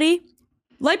 Hey, buddy,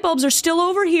 light bulbs are still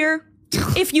over here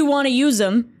if you want to use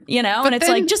them, you know? But and it's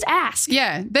then, like, just ask.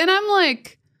 Yeah. Then I'm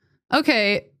like,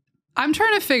 okay, I'm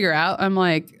trying to figure out. I'm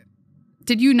like,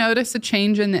 did you notice a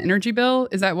change in the energy bill?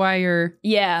 Is that why you're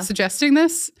suggesting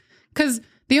this? Because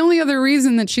the only other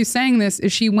reason that she's saying this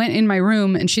is she went in my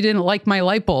room and she didn't like my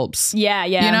light bulbs. Yeah,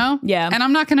 yeah. You know? Yeah. And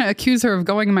I'm not going to accuse her of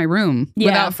going in my room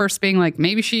without first being like,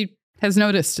 maybe she has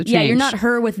noticed a change. Yeah, you're not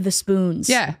her with the spoons.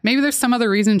 Yeah. Maybe there's some other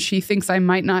reason she thinks I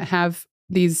might not have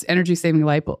these energy saving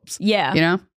light bulbs. Yeah. You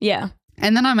know? Yeah.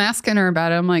 And then I'm asking her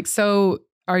about it. I'm like, so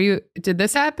did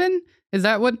this happen? Is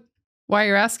that why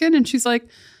you're asking? And she's like,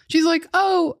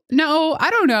 oh, no, I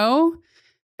don't know.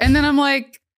 And then I'm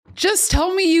like, just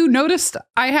tell me you noticed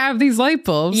I have these light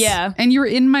bulbs. Yeah. And you're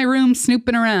in my room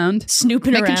snooping around.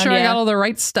 Making sure I got all the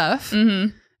right stuff.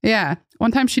 Mm-hmm. Yeah.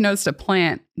 One time she noticed a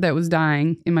plant that was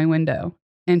dying in my window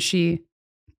and she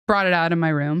brought it out of my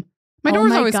room. My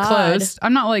door's always closed.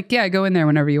 I'm not like, yeah, go in there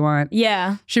whenever you want.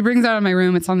 Yeah. She brings it out of my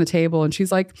room. It's on the table and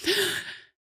she's like,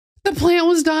 the plant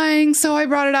was dying, so I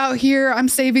brought it out here. I'm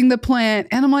saving the plant.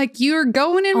 And I'm like, you're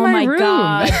going in my room. Oh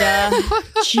my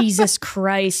God. Jesus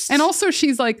Christ. And also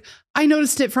she's like, I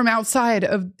noticed it from outside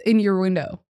in your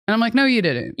window. And I'm like, no, you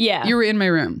didn't. Yeah. You were in my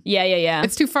room. Yeah.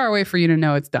 It's too far away for you to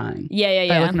know it's dying. Yeah.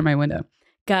 By looking at my window.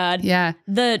 God. Yeah.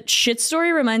 The shit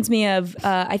story reminds me of,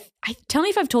 I tell me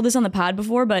if I've told this on the pod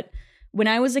before, but when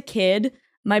I was a kid,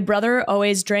 my brother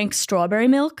always drank strawberry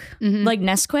milk, like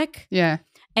Nesquik. Yeah.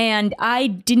 And I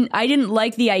didn't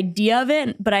like the idea of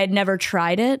it, but I had never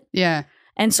tried it. Yeah.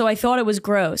 And so I thought it was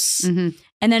gross. Mm-hmm.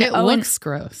 And then it looks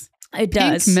gross. It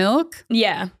does. Pink milk?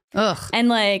 Yeah. Ugh. And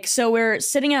like, so we're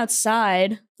sitting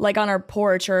outside, like on our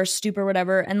porch or our stoop or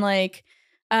whatever. And like,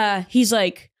 he's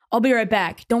like, I'll be right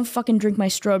back. Don't fucking drink my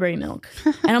strawberry milk.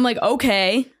 And I'm like,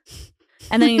 okay.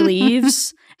 And then he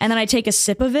leaves. And then I take a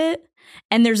sip of it.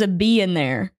 And there's a bee in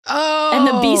there. Oh. And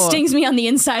the bee stings me on the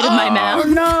inside of my mouth.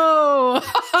 No.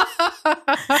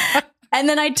 And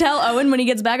then I tell Owen when he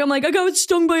gets back, I'm like, I got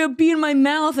stung by a bee in my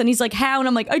mouth. And he's like, how? And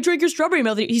I'm like, I drank your strawberry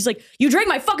milk. He's like, you drank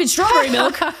my fucking strawberry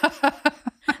milk.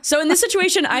 So in this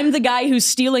situation, I'm the guy who's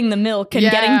stealing the milk and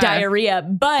getting diarrhea.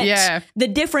 But the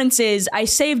difference is I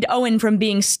saved Owen from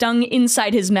being stung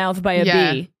inside his mouth by a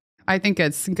bee. I think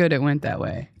it's good it went that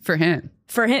way for him.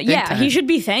 For him, he should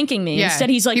be thanking me. Instead,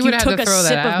 he's like, you took a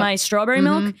sip of my strawberry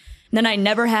milk. And then I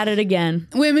never had it again.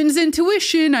 Women's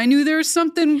intuition. I knew there was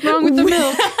something wrong with the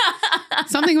milk.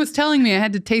 Something was telling me I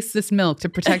had to taste this milk to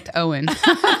protect Owen.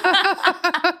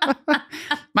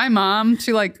 My mom,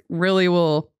 she like really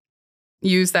will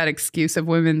use that excuse of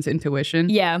women's intuition.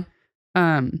 Yeah.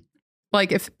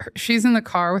 Like if she's in the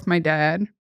car with my dad,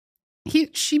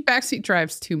 she backseat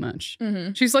drives too much.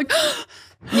 She's like,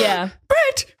 yeah,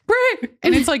 Brett.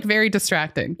 And it's like very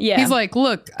distracting. Yeah. He's like,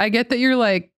 look, I get that you're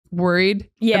like worried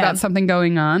about something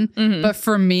going on. But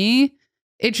for me,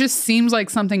 it just seems like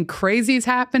something crazy is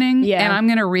happening. Yeah. And I'm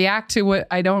going to react to what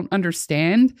I don't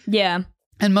understand. Yeah.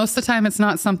 And most of the time, it's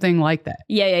not something like that.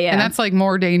 Yeah. And that's like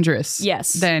more dangerous.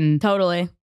 Yes. Than totally.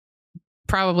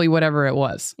 Probably whatever it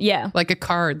was. Yeah. Like a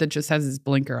car that just has his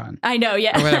blinker on. I know.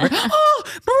 Yeah. Or whatever.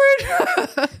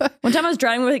 One time I was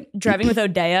driving with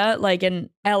Odea, like in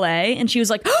LA, and she was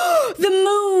like, oh, the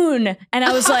moon. And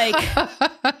I was like,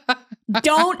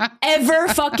 don't ever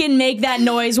fucking make that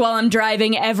noise while I'm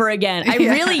driving ever again. I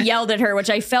really yelled at her, which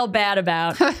I felt bad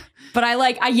about. But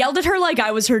I yelled at her like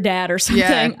I was her dad or something.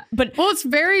 Yeah. But it's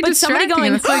very distracting. Somebody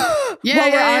going, it's like, while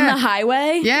we're on the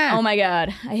highway. Yeah. Oh my God.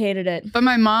 I hated it. But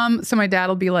my dad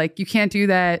will be like, you can't do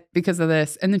that because of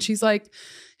this. And then she's like,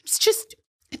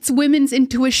 it's women's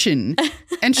intuition.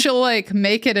 And she'll like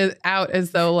make it out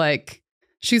as though like,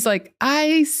 she's like,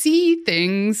 I see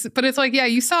things. But it's like, yeah,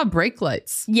 you saw brake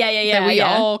lights. Yeah. That we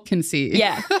all can see.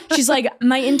 Yeah. She's like,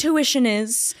 my intuition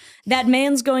is that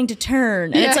man's going to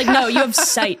turn. And it's like, no, you have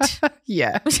sight.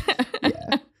 Yeah.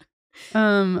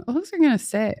 What was I going to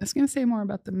say? I was going to say more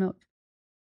about the milk.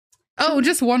 Oh,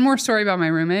 just one more story about my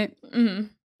roommate.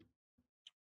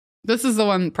 This is the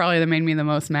one probably that made me the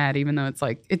most mad, even though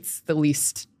it's the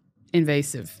least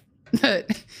invasive.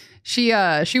 She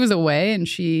was away and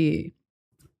it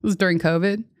was during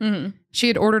COVID. She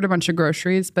had ordered a bunch of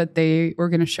groceries, but they were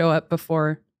going to show up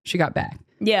before she got back.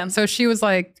 Yeah. So she was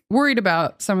like worried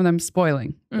about some of them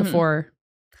spoiling before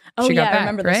she got back. I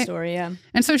remember the story. Yeah.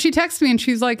 And so she texted me and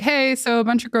she's like, hey, so a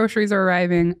bunch of groceries are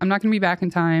arriving. I'm not going to be back in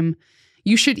time.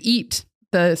 You should eat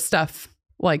the stuff,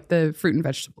 like the fruit and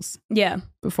vegetables. Yeah.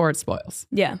 Before it spoils.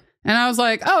 Yeah. And I was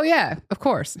like, oh, yeah, of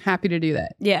course. Happy to do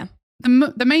that. Yeah.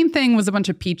 The main thing was a bunch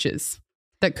of peaches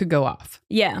that could go off.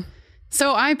 Yeah.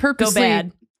 So I purposely... Go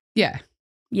bad. Yeah.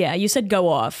 Yeah, you said go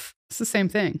off. It's the same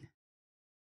thing.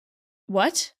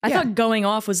 What? I thought going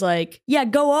off was like, yeah,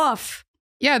 go off.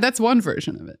 Yeah, that's one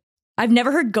version of it. I've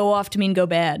never heard go off to mean go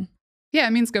bad. Yeah,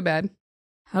 it means go bad.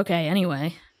 Okay,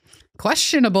 anyway.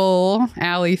 Questionable,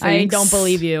 Allie thinks. I don't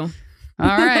believe you.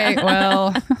 All right,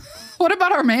 well... What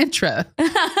about our mantra?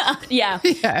 Yeah.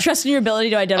 Trust in your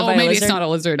ability to identify a maybe lizard. It's not a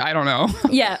lizard. I don't know.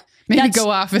 Yeah. Maybe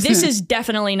go off. This is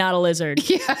definitely not a lizard.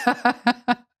 Yeah.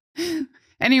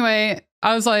 Anyway,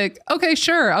 I was like, okay,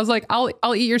 sure. I was like,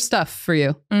 I'll eat your stuff for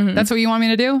you. That's what you want me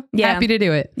to do? Yeah. Happy to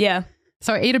do it. Yeah.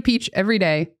 So I ate a peach every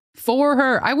day for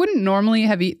her. I wouldn't normally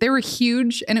have eaten. They were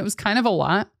huge and it was kind of a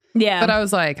lot. Yeah. But I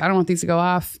was like, I don't want these to go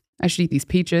off. I should eat these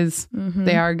peaches.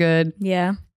 They are good.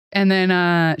 Yeah. And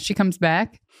then she comes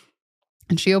back.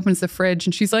 And she opens the fridge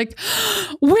and she's like,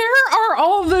 where are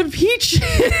all the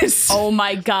peaches? Oh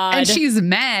my God. And she's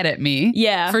mad at me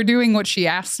for doing what she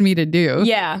asked me to do.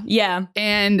 Yeah. Yeah.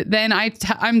 And then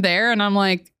I'm there and I'm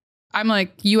like,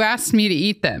 you asked me to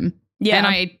eat them. Yeah.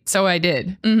 And so I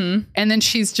did. And then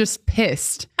she's just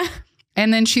pissed.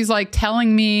 And then she's like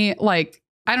telling me like,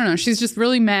 I don't know. She's just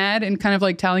really mad and kind of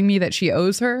like telling me that she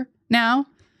owes her now.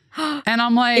 And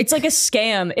I'm like, it's like a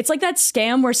scam. It's like that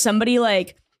scam where somebody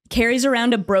like carries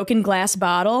around a broken glass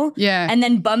bottle and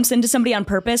then bumps into somebody on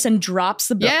purpose and drops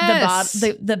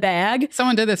the bag.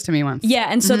 Someone did this to me once. Yeah.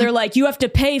 And so they're like, you have to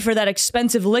pay for that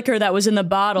expensive liquor that was in the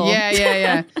bottle.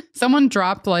 Yeah. Someone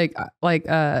dropped like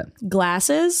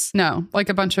glasses? No, like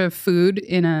a bunch of food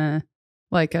in a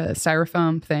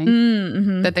styrofoam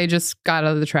thing that they just got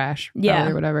out of the trash.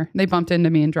 Or whatever. They bumped into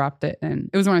me and dropped it. And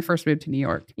it was when I first moved to New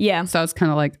York. Yeah. So I was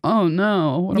kind of like, oh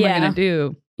no, what am I going to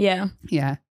do? Yeah.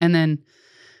 Yeah. And then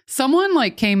someone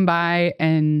like came by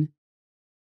and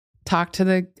talk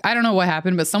to I don't know what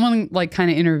happened, but someone like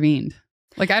kind of intervened.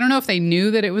 Like, I don't know if they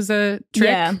knew that it was a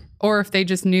trick or if they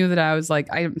just knew that I was like,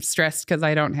 I'm stressed because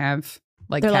I don't have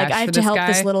like They're cash like, I for have to this help guy.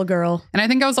 this little girl. And I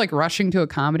think I was like rushing to a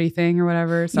comedy thing or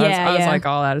whatever. So I was like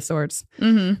all out of sorts.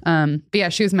 Mm-hmm. But yeah,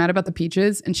 she was mad about the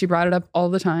peaches and she brought it up all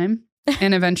the time.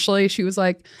 And eventually she was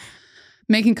like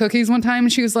making cookies one time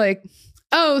and she was like,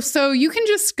 oh, so you can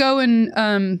just go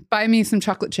and buy me some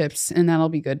chocolate chips and that'll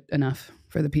be good enough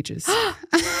for the peaches.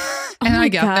 And I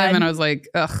got them and I was like,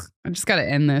 ugh, I just got to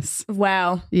end this.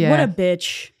 Wow. Yeah. What a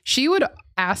bitch. She would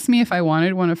ask me if I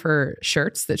wanted one of her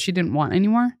shirts that she didn't want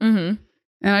anymore. Mm-hmm.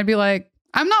 And I'd be like,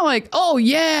 I'm not like, oh,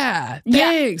 yeah,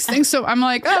 thanks. Thanks. So I'm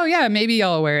like, oh, yeah, maybe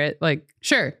I'll wear it. Like,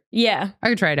 sure. Yeah. I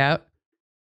could try it out.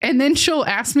 And then she'll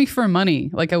ask me for money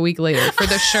like a week later for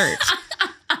the shirt.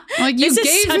 Like, you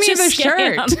gave me the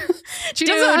shirt. She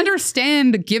doesn't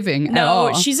understand giving at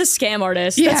all. No, she's a scam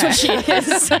artist. That's what she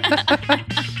is.